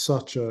 He has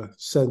such a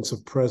sense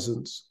of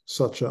presence,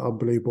 such an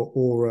unbelievable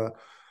aura,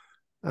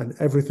 and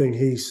everything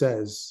he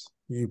says,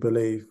 you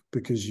believe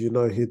because you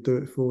know he'd do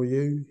it for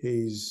you.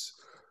 He's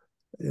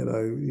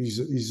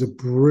a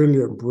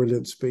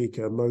brilliant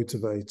speaker,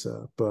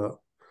 motivator, but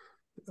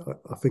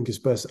I think his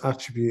best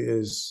attribute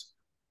is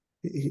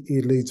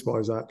he leads by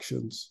his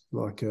actions.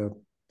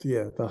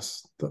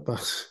 That's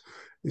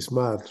it's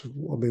mad.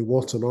 I mean,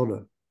 what an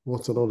honor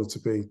to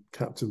be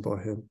captained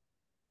by him.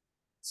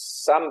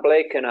 Sam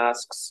Blaken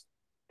asks,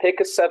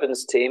 pick a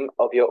sevens team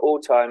of your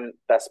all-time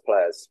best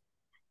players.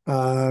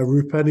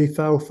 Rupeni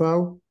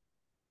Thaufau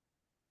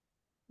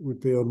would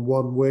be on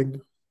one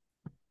wing.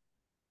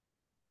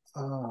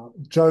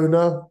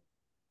 Jonah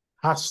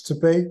has to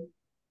be.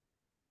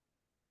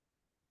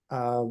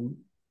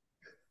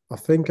 I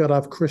think I'd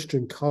have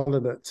Christian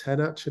Cullen at 10,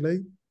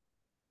 actually.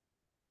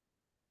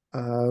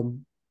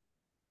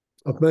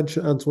 I've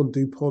mentioned Antoine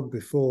Dupont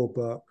before,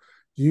 but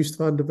Joost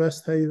van der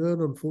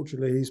Westhaven,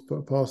 unfortunately, he's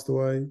passed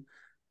away.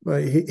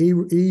 He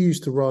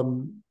used to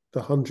run the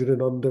 100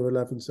 and under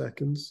 11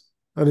 seconds,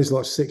 and he's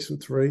like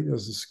 6'3"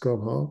 as a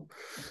scrum half.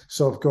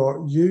 So I've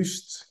got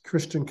Joost,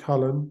 Christian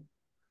Cullen,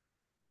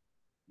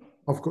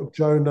 I've got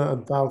Jonah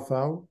and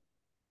Thaufau.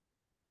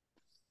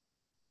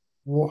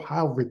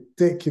 How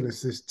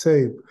ridiculous this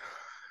team.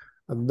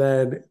 And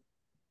then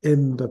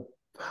in the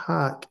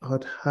pack,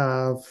 I'd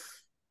have...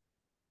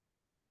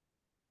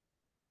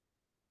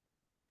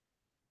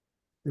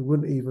 It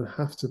wouldn't even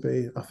have to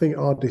be... I think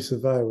Ardy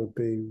Surveyor would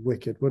be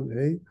wicked, wouldn't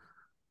he?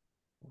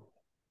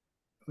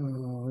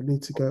 I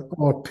need to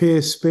go...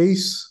 Piers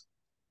Spiess.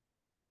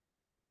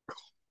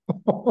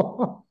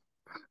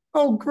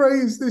 How great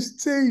is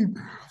this team?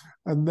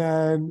 And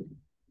then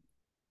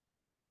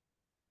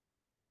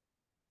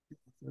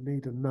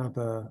need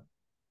another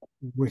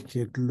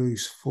wicked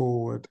loose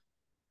forward.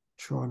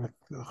 Trying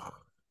to.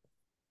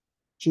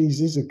 Geez,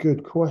 these are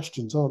good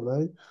questions, aren't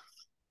they?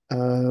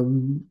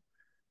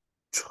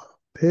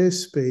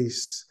 Pierce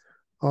Beast,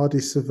 Ardy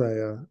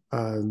Surveyor,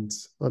 and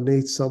I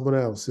need someone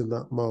else in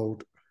that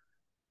mould.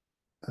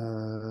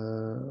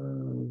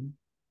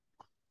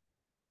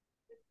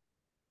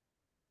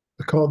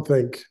 I can't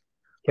think.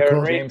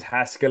 James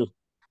Haskell.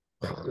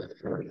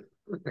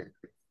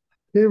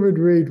 Kieran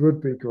Reid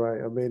would be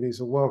great. I mean,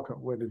 he's a World Cup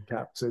winning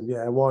captain.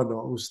 Yeah, why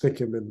not? We'll stick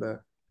him in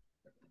there.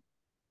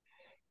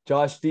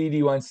 Josh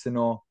Deedy wants to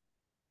know,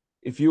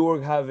 if you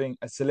were having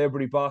a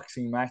celebrity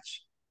boxing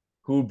match,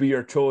 who would be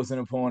your chosen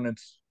opponent?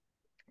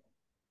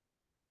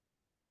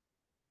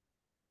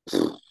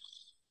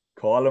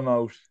 Call him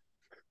out.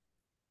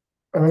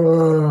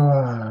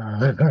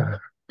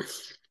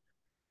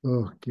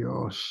 Oh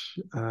gosh.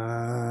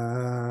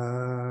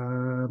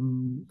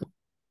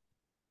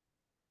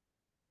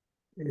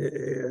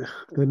 Yeah,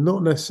 they're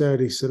not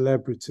necessarily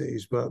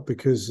celebrities, but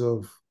because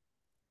of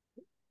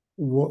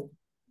what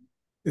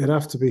it'd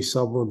have to be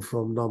someone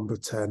from number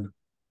 10.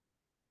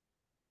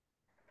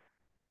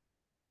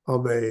 I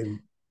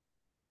mean,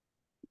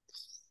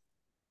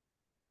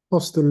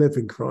 cost of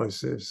living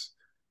crisis,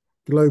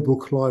 global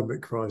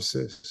climate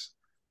crisis,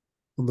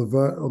 on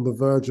the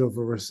verge of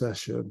a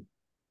recession.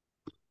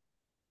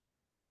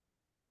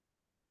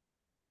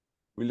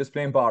 We'll just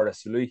blame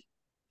Boris, will we?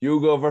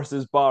 Hugo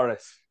versus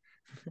Boris.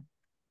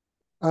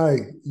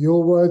 Hey,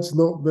 your words,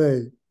 not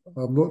me.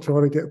 I'm not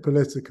trying to get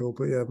political,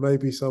 but yeah,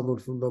 maybe someone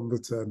from number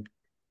 10.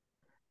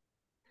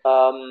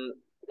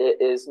 It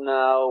is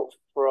now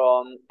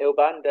from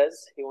Ilbandes.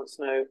 He wants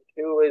to know,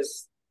 who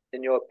is,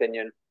 in your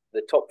opinion,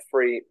 the top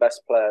 3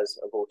 best players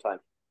of all time?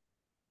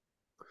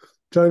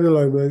 Jonah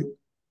Lomu.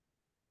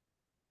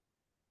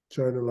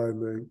 Jonah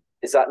Lomu.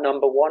 Is that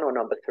number 1 or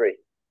number 3?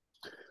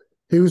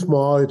 He was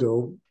my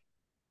idol.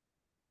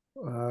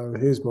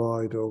 Here's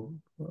my idol.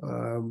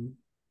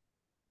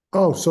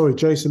 Sorry,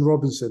 Jason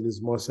Robinson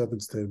is my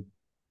 7th team.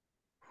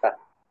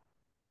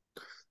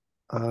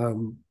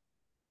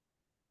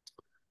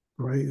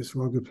 Greatest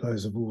rugby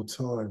players of all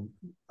time.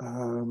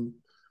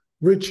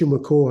 Richie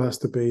McCaw has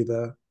to be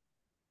there.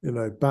 You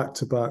know,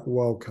 back-to-back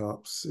World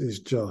Cups is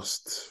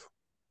just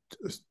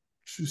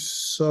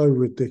so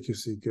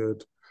ridiculously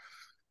good.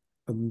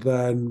 And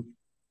then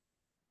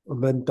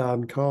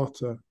Dan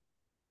Carter.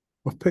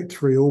 I've picked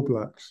 3 All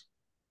Blacks.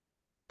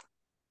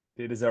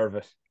 They deserve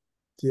it.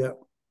 Yeah.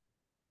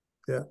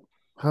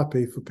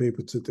 Happy for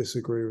people to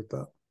disagree with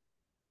that.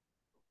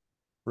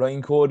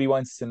 Ryan Cody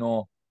wants to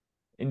know,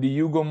 in the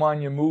Hugo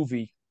Monye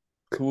movie,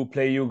 who will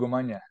play Hugo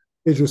Monye?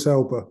 Idris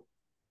Elba.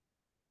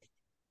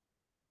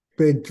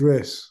 Big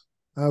Driss.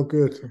 How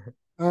good?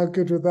 How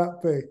good would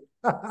that be?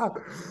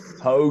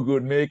 How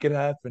good? Make it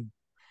happen.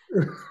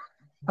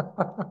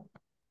 I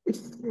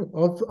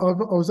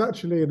was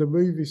actually in a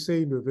movie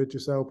scene with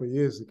Idris Elba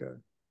years ago.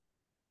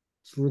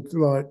 It's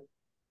like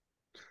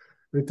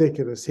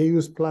ridiculous. He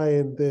was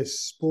playing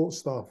this sports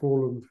star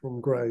fallen from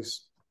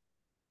grace.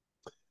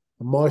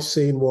 And my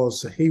scene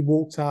was he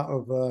walked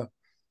out.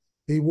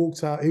 He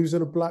was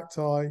in a black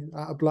tie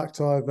at a black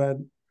tie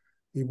event.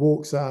 He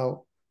walks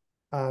out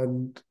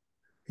and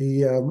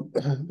he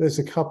there's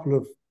a couple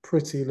of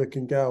pretty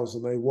looking girls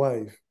and they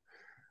wave.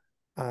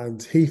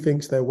 And he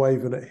thinks they're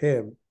waving at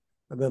him.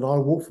 And then I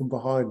walk from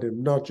behind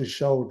him, nudge his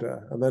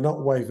shoulder, and they're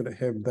not waving at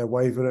him, they're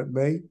waving at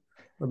me.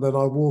 And then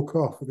I walk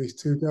off with these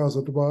 2 girls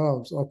under my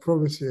arms. I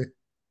promise you.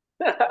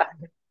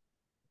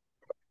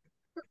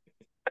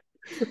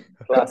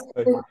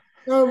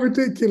 How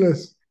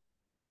ridiculous.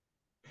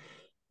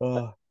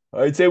 Oh,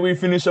 I'd say we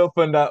finish up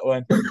on that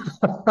one.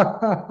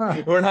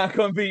 We're not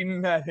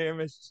competing that,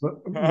 Hamish.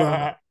 No,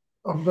 I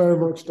very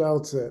much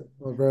doubt it.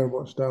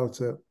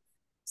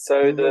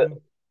 So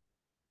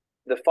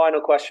the final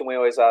question we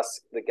always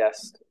ask the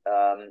guest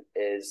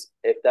is,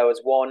 if there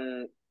was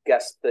one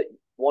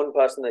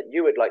person that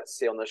you would like to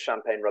see on the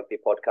Champagne Rugby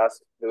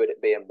podcast, who would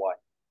it be and why?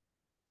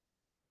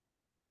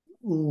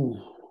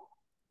 Ooh,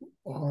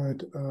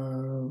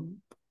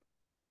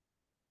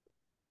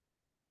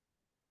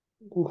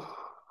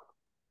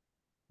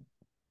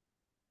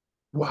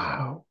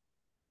 wow.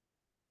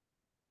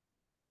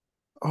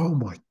 Oh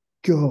my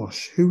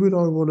gosh, who would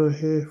I want to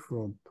hear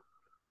from?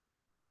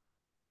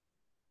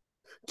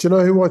 Do you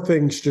know who I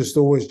think's just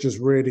always just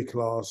really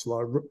class?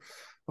 Like,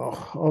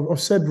 I've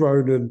said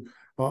Ronan.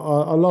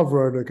 I love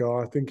Ronan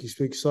guy. I think he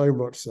speaks so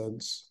much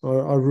sense.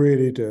 I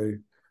really do.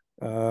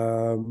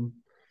 Do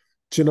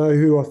you know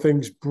who I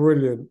think's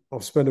brilliant?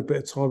 I've spent a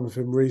bit of time with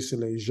him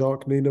recently.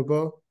 Jacques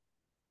Nienaber.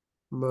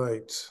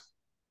 Mate,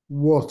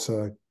 what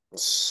a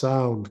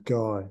sound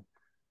guy.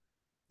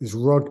 His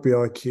rugby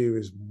IQ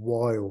is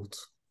wild.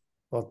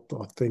 I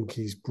think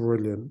he's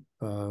brilliant.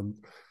 So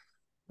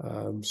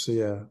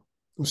yeah.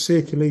 Well,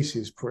 Sia Khaleesi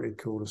is pretty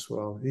cool as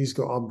well. He's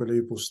got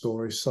unbelievable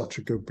stories, such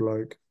a good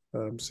bloke.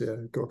 So yeah,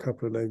 got a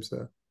couple of names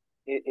there.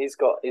 He's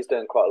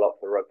doing quite a lot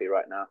for rugby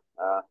right now.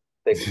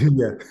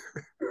 Yeah.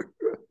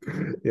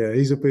 Yeah,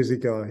 he's a busy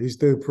guy. He's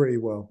doing pretty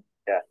well.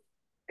 Yeah,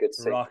 good Good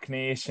to see. Rock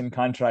Nation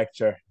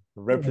contractor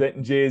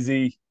representing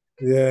Jay-Z.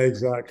 Yeah,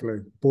 exactly.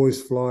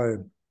 Boy's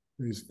flying.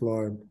 He's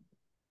flying.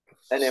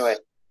 Anyway,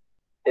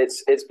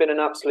 it's been an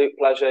absolute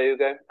pleasure,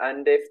 Ugo.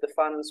 And if the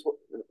fans,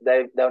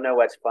 they'll know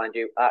where to find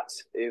you at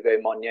Ugo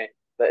Monye.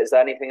 But is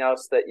there anything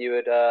else that you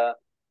would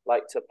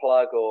like to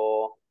plug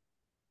or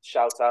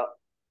shout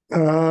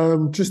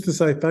out? Just to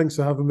say thanks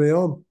for having me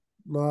on.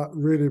 I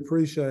really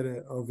appreciate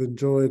it. I've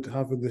enjoyed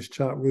having this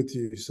chat with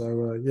you.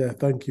 So yeah,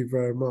 thank you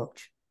very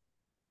much.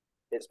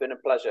 It's been a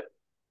pleasure.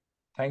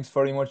 Thanks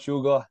very much,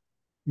 Hugo.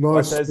 What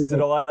Nice. says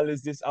it all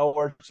is this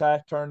hour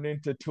chat turned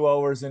into 2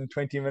 hours and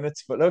 20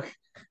 minutes. But look,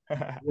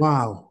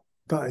 Wow,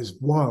 that is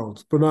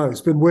wild. But no,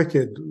 it's been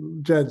wicked.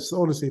 Gents,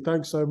 honestly,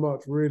 thanks so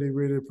much. Really,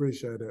 really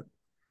appreciate it.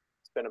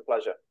 It's been a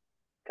pleasure.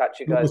 Catch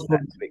you guys Nice one.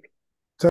 next week.